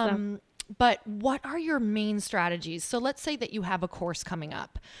 Awesome. But what are your main strategies? So let's say that you have a course coming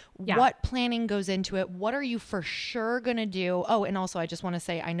up. Yeah. What planning goes into it? What are you for sure going to do? Oh, and also I just want to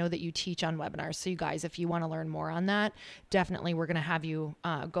say, I know that you teach on webinars. So you guys, if you want to learn more on that, definitely we're going to have you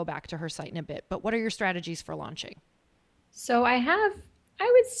go back to her site in a bit. But what are your strategies for launching? So I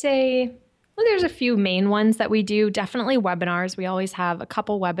would say, well, there's a few main ones that we do. Definitely webinars. We always have a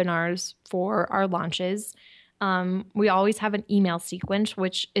couple webinars for our launches. We always have an email sequence,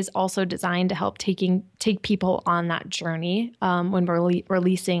 which is also designed to help take people on that journey when we're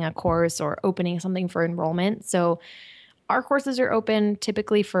releasing a course or opening something for enrollment. So our courses are open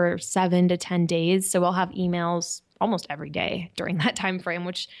typically for 7 to 10 days. So we'll have emails almost every day during that time frame,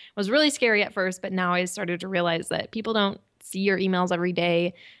 which was really scary at first. But now I started to realize that people don't see your emails every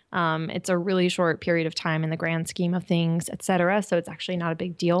day. It's a really short period of time in the grand scheme of things, et cetera. So it's actually not a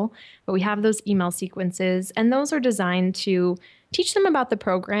big deal. But we have those email sequences, and those are designed to teach them about the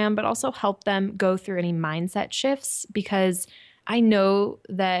program, but also help them go through any mindset shifts, because I know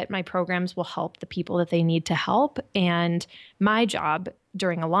that my programs will help the people that they need to help. And my job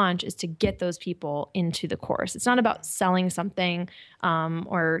during a launch is to get those people into the course. It's not about selling something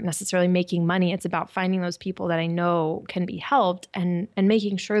or necessarily making money. It's about finding those people that I know can be helped and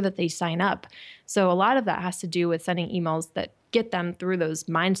making sure that they sign up. So a lot of that has to do with sending emails that get them through those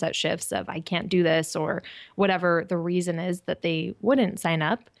mindset shifts of I can't do this, or whatever the reason is that they wouldn't sign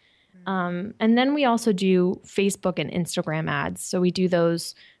up. And then we also do Facebook and Instagram ads. So we do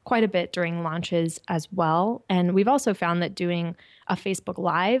those quite a bit during launches as well. And we've also found that doing a Facebook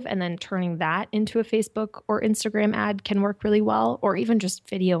Live and then turning that into a Facebook or Instagram ad can work really well, or even just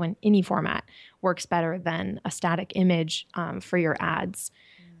video in any format works better than a static image for your ads.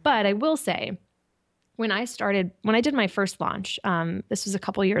 But I will say, when I did my first launch, this was a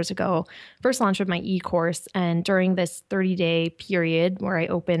couple years ago, first launch of my e-course. And during this 30-day period where I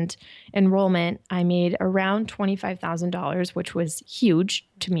opened enrollment, I made around $25,000, which was huge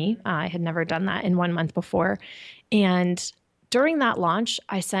to me. I had never done that in 1 month before. And during that launch,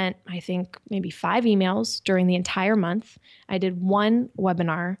 I sent, I think, maybe 5 emails during the entire month. I did 1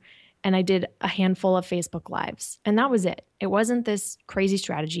 webinar, and I did a handful of Facebook Lives. And that was it. It wasn't this crazy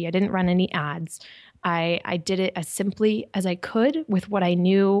strategy. I didn't run any ads. I did it as simply as I could with what I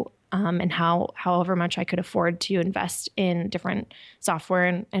knew and however much I could afford to invest in different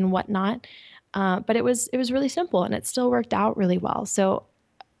software and whatnot. But it was really simple, and it still worked out really well. So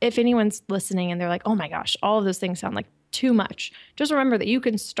if anyone's listening and they're like, oh my gosh, all of those things sound like too much, just remember that you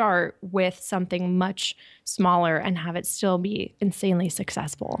can start with something much smaller and have it still be insanely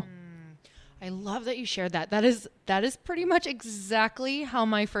successful. I love that you shared that. That is pretty much exactly how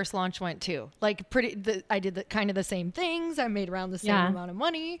my first launch went too. Like I did kind of the same things. I made around the same amount of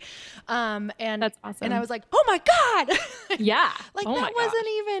money. And that's awesome. And I was like, oh my God. Yeah. Like that wasn't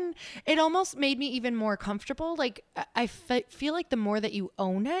even, it almost made me even more comfortable. Like I feel like the more that you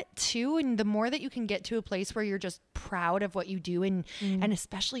own it too, and the more that you can get to a place where you're just proud of what you do. And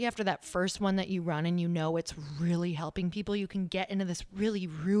especially after that first one that you run and you know it's really helping people, you can get into this really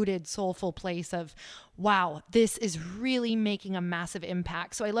rooted, soulful place of, wow, this is really making a massive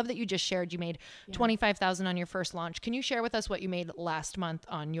impact. So I love that you just shared you made $25,000 on your first launch. Can you share with us what you made last month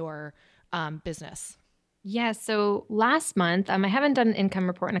on your business? Yeah. So last month, I haven't done an income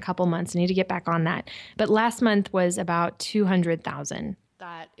report in a couple months. I need to get back on that. But last month was about $200,000.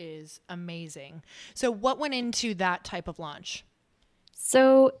 That is amazing. So what went into that type of launch?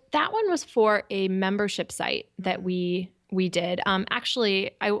 So that one was for a membership site that we did.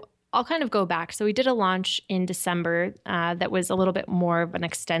 Actually, I'll kind of go back. So we did a launch in December that was a little bit more of an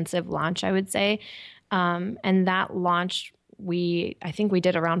extensive launch, I would say. And that launch, I think we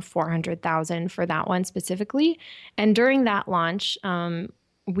did around $400,000 for that one specifically. And during that launch,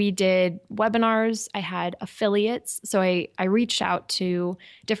 we did webinars. I had affiliates. So I reached out to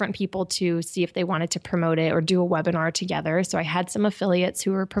different people to see if they wanted to promote it or do a webinar together. So I had some affiliates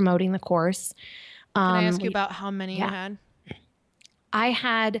who were promoting the course. Can I ask you about how many you had?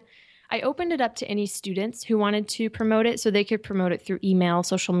 I opened it up to any students who wanted to promote it, so they could promote it through email,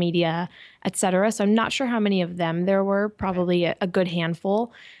 social media, et cetera. So I'm not sure how many of them there were, probably a good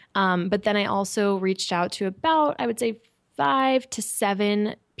handful. But then I also reached out to about, I would say, 5 to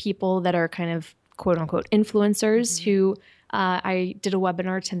 7 people that are kind of quote unquote influencers who I did a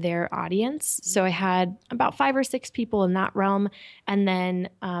webinar to their audience. So I had about 5 or 6 people in that realm, and then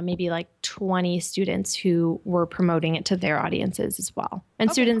maybe like 20 students who were promoting it to their audiences as well. And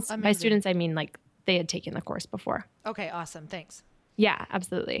by students, I mean like they had taken the course before. Okay, awesome. Thanks. Yeah,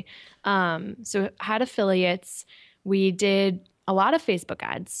 absolutely. So had affiliates. We did a lot of Facebook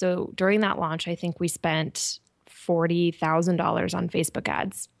ads. So during that launch, I think we spent $40,000 on Facebook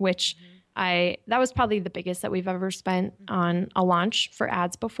ads, which that was probably the biggest that we've ever spent on a launch for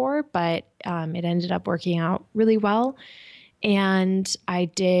ads before, but it ended up working out really well. And I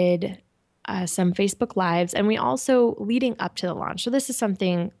did some Facebook Lives, and we also leading up to the launch. So this is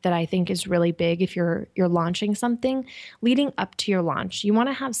something that I think is really big if you're launching something. Leading up to your launch, you want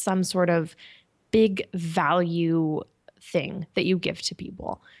to have some sort of big value thing that you give to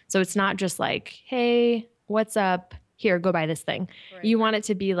people. So it's not just like, hey, what's up? Here, go buy this thing. Right. You want it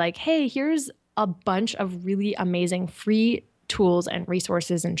to be like, hey, here's a bunch of really amazing free tools and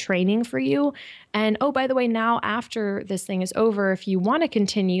resources and training for you. And oh, by the way, now after this thing is over, if you want to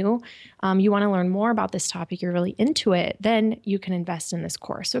continue, you want to learn more about this topic, you're really into it, then you can invest in this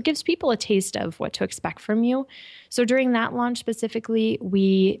course. So it gives people a taste of what to expect from you. So during that launch specifically,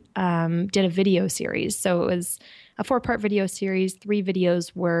 we did a video series. So it was a 4-part video series. 3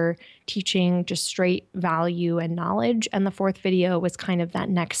 videos were teaching just straight value and knowledge. And the 4th video was kind of that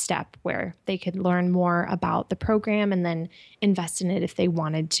next step where they could learn more about the program and then invest in it if they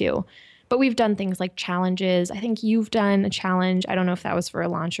wanted to. But we've done things like challenges. I think you've done a challenge. I don't know if that was for a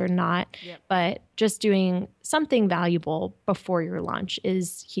launch or not, but just doing something valuable before your launch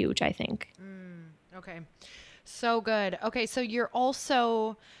is huge, I think. Okay. So good. Okay. So you're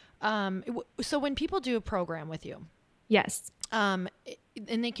also... so when people do a program with you, yes.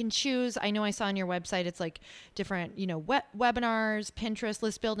 And they can choose, I know I saw on your website, it's like different, webinars, Pinterest,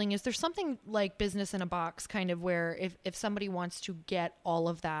 list building. Is there something like business in a box kind of where if somebody wants to get all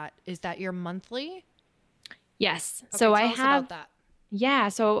of that, is that your monthly? Yes. Okay, so tell us about that. Yeah.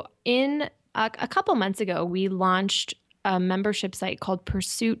 So in a couple months ago, we launched a membership site called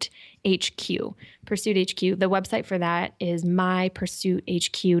Pursuit HQ. Pursuit HQ. The website for that is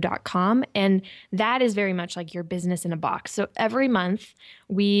mypursuithq.com. And that is very much like your business in a box. So every month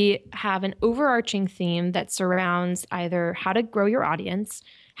we have an overarching theme that surrounds either how to grow your audience,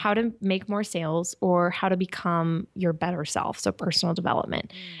 how to make more sales, or how to become your better self. So personal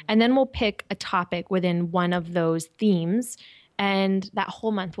development. And then we'll pick a topic within one of those themes, and that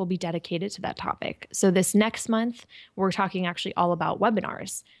whole month will be dedicated to that topic. So this next month, we're talking actually all about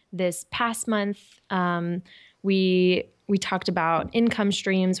webinars. This past month, we talked about income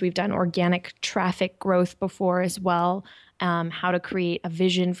streams. We've done organic traffic growth before as well, how to create a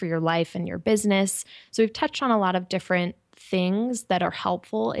vision for your life and your business. So we've touched on a lot of different things that are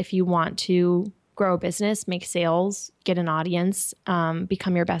helpful if you want to grow a business, make sales, get an audience,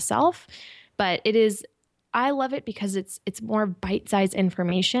 become your best self. But I love it because it's more bite-sized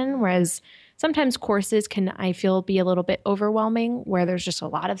information, whereas sometimes courses can, I feel, be a little bit overwhelming where there's just a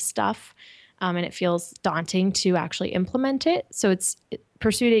lot of stuff and it feels daunting to actually implement it. So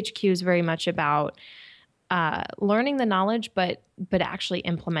Pursuit HQ is very much about learning the knowledge, but actually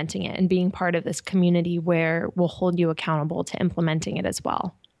implementing it and being part of this community where we'll hold you accountable to implementing it as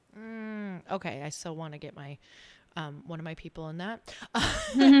well. Okay, I still want to get my one of my people in that.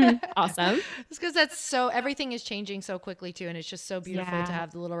 Awesome. It's because everything is changing so quickly too. And it's just so beautiful to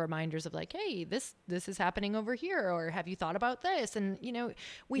have the little reminders of like, hey, this is happening over here. Or have you thought about this? And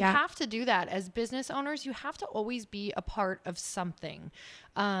we have to do that as business owners. You have to always be a part of something.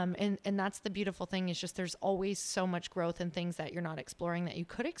 And that's the beautiful thing is just, there's always so much growth in things that you're not exploring that you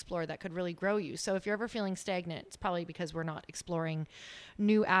could explore that could really grow you. So if you're ever feeling stagnant, it's probably because we're not exploring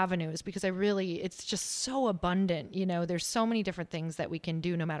new avenues, because it's just so abundant. There's so many different things that we can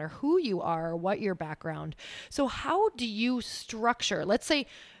do no matter who you are, what your background. So how do you structure, let's say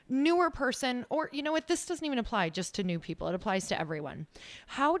newer person, or this doesn't even apply just to new people. It applies to everyone.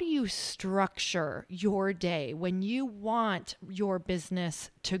 How do you structure your day when you want your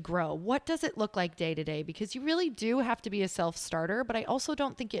business to grow? What does it look like day to day? Because you really do have to be a self-starter, but I also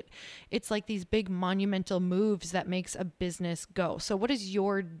don't think it's like these big monumental moves that makes a business go. So what does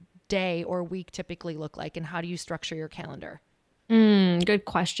your day or week typically look like, and how do you structure your calendar? Good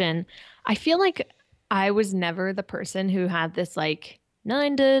question. I feel like I was never the person who had this like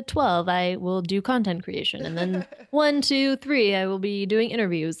 9 to 12, I will do content creation. And then 1, 2, 3, I will be doing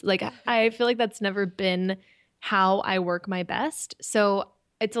interviews. Like, I feel like that's never been how I work my best. So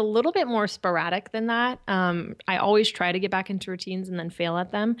it's a little bit more sporadic than that. I always try to get back into routines and then fail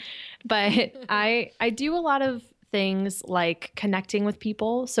at them. But I do a lot of things like connecting with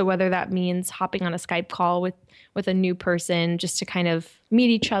people. So whether that means hopping on a Skype call with a new person just to kind of meet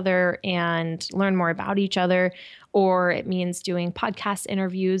each other and learn more about each other, or it means doing podcast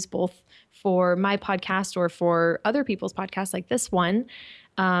interviews, both for my podcast or for other people's podcasts like this one.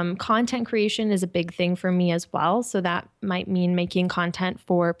 Content creation is a big thing for me as well. So that might mean making content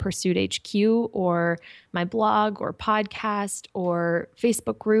for Pursuit HQ or my blog or podcast or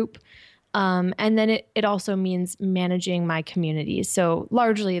Facebook group. And then it also means managing my community. So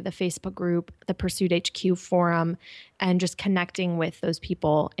largely the Facebook group, the Pursuit HQ forum, and just connecting with those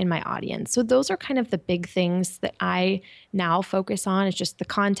people in my audience. So those are kind of the big things that I now focus on. It's just the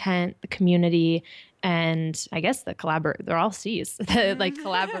content, the community, and I guess they're all C's, the like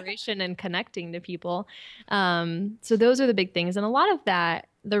collaboration and connecting to people. So those are the big things. And a lot of that,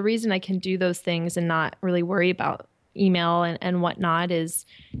 the reason I can do those things and not really worry about email and whatnot is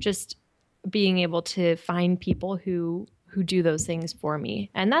just being able to find people who do those things for me.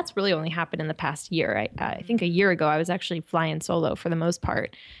 And that's really only happened in the past year. I think a year ago, I was actually flying solo for the most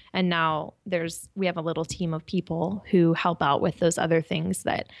part. And now we have a little team of people who help out with those other things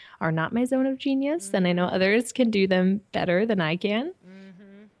that are not my zone of genius. And I know others can do them better than I can.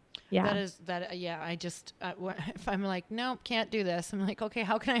 Yeah. I just, if I'm like, nope, can't do this. I'm like, okay,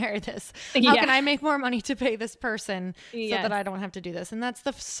 how can I hire this? How can I make more money to pay this person so that I don't have to do this? And that's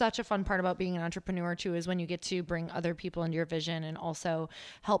such a fun part about being an entrepreneur too, is when you get to bring other people into your vision and also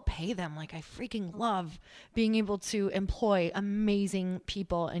help pay them. Like I freaking love being able to employ amazing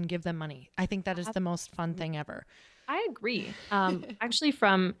people and give them money. I think that is the most fun thing ever. I agree. Actually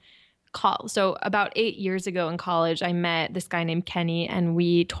so about 8 years ago in college, I met this guy named Kenny and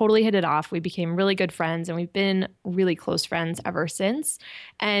we totally hit it off. We became really good friends and we've been really close friends ever since.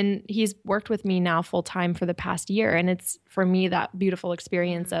 And he's worked with me now full time for the past year. And it's for me that beautiful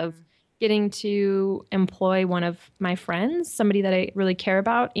experience of getting to employ one of my friends, somebody that I really care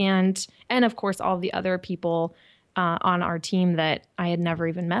about. And of course, all the other people on our team that I had never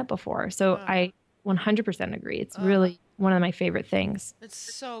even met before. So I 100% agree. It's really one of my favorite things. It's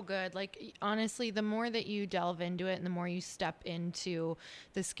so good. Like, honestly, the more that you delve into it and the more you step into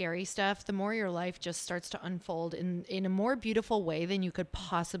the scary stuff, the more your life just starts to unfold in a more beautiful way than you could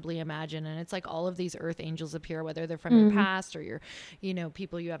possibly imagine. And it's like all of these earth angels appear, whether they're from your past or your,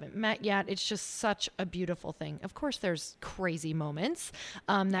 people you haven't met yet. It's just such a beautiful thing. Of course, there's crazy moments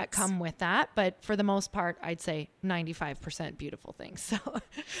that come with that. But for the most part, I'd say 95% beautiful things. So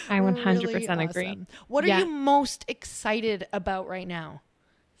I 100% really agree. awesome. What are you most excited about right now?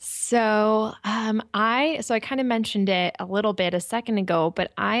 So I kind of mentioned it a little bit a second ago,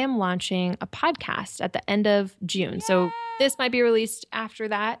 but I am launching a podcast at the end of June. Yay! So this might be released after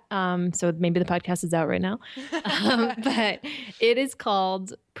that. So maybe the podcast is out right now. But it is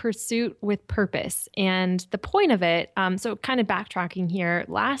called Pursuit with Purpose. And the point of it, so kind of backtracking here,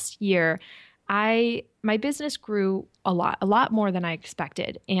 last year, my business grew a lot more than I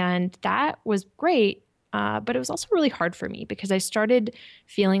expected. And that was great. But it was also really hard for me because I started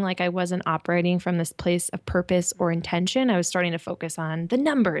feeling like I wasn't operating from this place of purpose or intention. I was starting to focus on the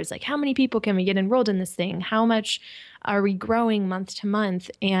numbers, like how many people can we get enrolled in this thing? How much are we growing month to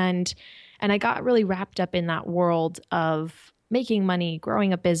month? And I got really wrapped up in that world of making money,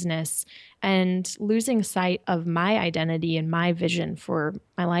 growing a business, and losing sight of my identity and my vision for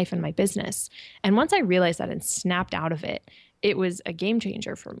my life and my business. And once I realized that and snapped out of it, it was a game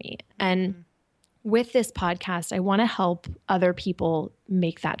changer for me. And with this podcast, I want to help other people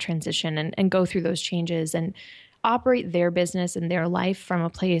make that transition and go through those changes and operate their business and their life from a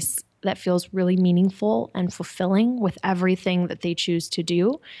place that feels really meaningful and fulfilling with everything that they choose to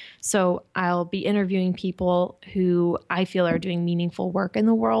do. So I'll be interviewing people who I feel are doing meaningful work in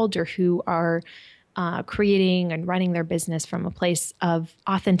the world or who are creating and running their business from a place of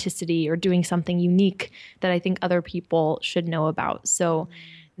authenticity or doing something unique that I think other people should know about. So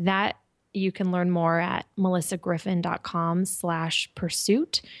that you can learn more at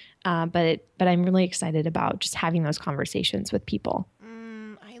melissagriffin.com/pursuit. But I'm really excited about just having those conversations with people.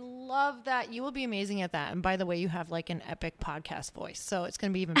 I love that. You will be amazing at that. And by the way, you have like an epic podcast voice, so it's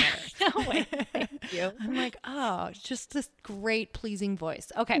going to be even better. No way. Thank you. I'm like, just this great, pleasing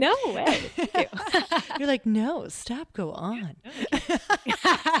voice. Okay. No way. Thank you. You're like, no, stop, go on.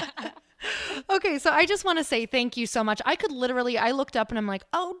 Okay, so I just want to say thank you so much. I looked up and I'm like,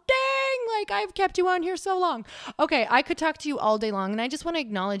 oh, dang, like I've kept you on here so long. Okay, I could talk to you all day long, and I just want to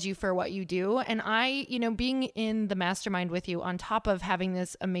acknowledge you for what you do. And I, being in the mastermind with you on top of having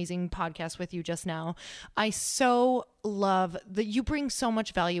this amazing podcast with you just now, I so love that you bring so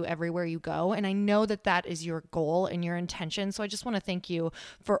much value everywhere you go. And I know that that is your goal and your intention. So I just want to thank you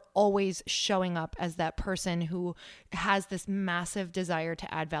for always showing up as that person who has this massive desire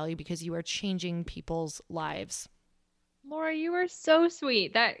to add value because you are changing people's lives. Laura, you are so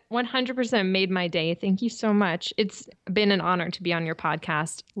sweet. That 100% made my day. Thank you so much. It's been an honor to be on your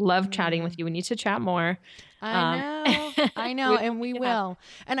podcast. Love chatting with you. We need to chat more. I know. And we will.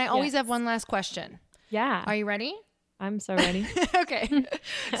 And I always have one last question. Yeah. Are you ready? I'm so ready. Okay.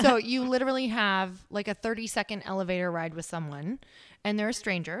 So you literally have like a 30-second elevator ride with someone and they're a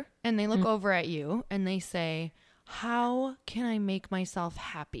stranger and they look over at you and they say, how can I make myself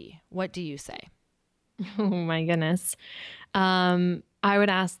happy? What do you say? Oh my goodness. I would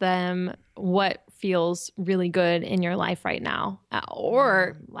ask them what feels really good in your life right now.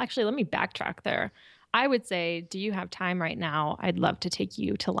 Or actually, let me backtrack there. I would say, do you have time right now? I'd love to take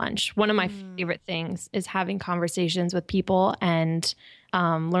you to lunch. One of my favorite things is having conversations with people and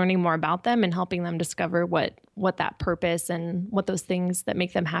learning more about them and helping them discover what that purpose and what those things that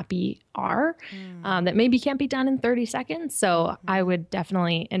make them happy are that maybe can't be done in 30 seconds. So I would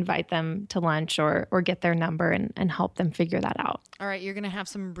definitely invite them to lunch or get their number and help them figure that out. All right, you're going to have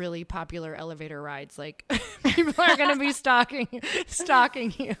some really popular elevator rides. Like people are going to be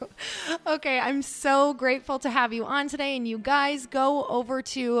stalking you. Okay, I'm so grateful to have you on today. And you guys go over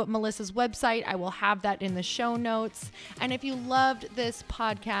to Melyssa's website. I will have that in the show notes. And if you loved this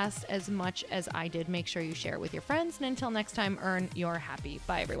podcast as much as I did, make sure you share it with your friends. And until next time, earn your happy.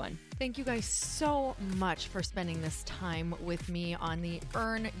 Bye, everyone. Thank you guys so much for spending this time with me on the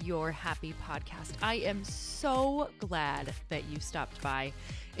Earn Your Happy podcast. I am so glad that you stopped by.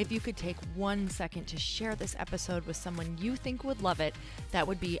 If you could take 1 second to share this episode with someone you think would love it, that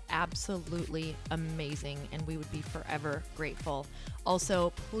would be absolutely amazing, and we would be forever grateful.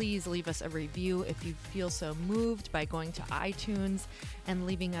 Also, please leave us a review if you feel so moved by going to iTunes and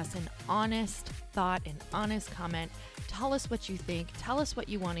leaving us an honest thought, an honest comment. Tell us what you think. Tell us what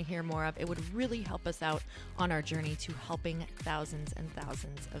you want to hear more of. It would really help us out on our journey to helping thousands and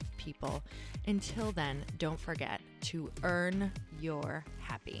thousands of people. Until then, don't forget to earn your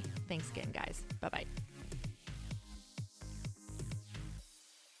happy. Thanks again, guys. Bye-bye.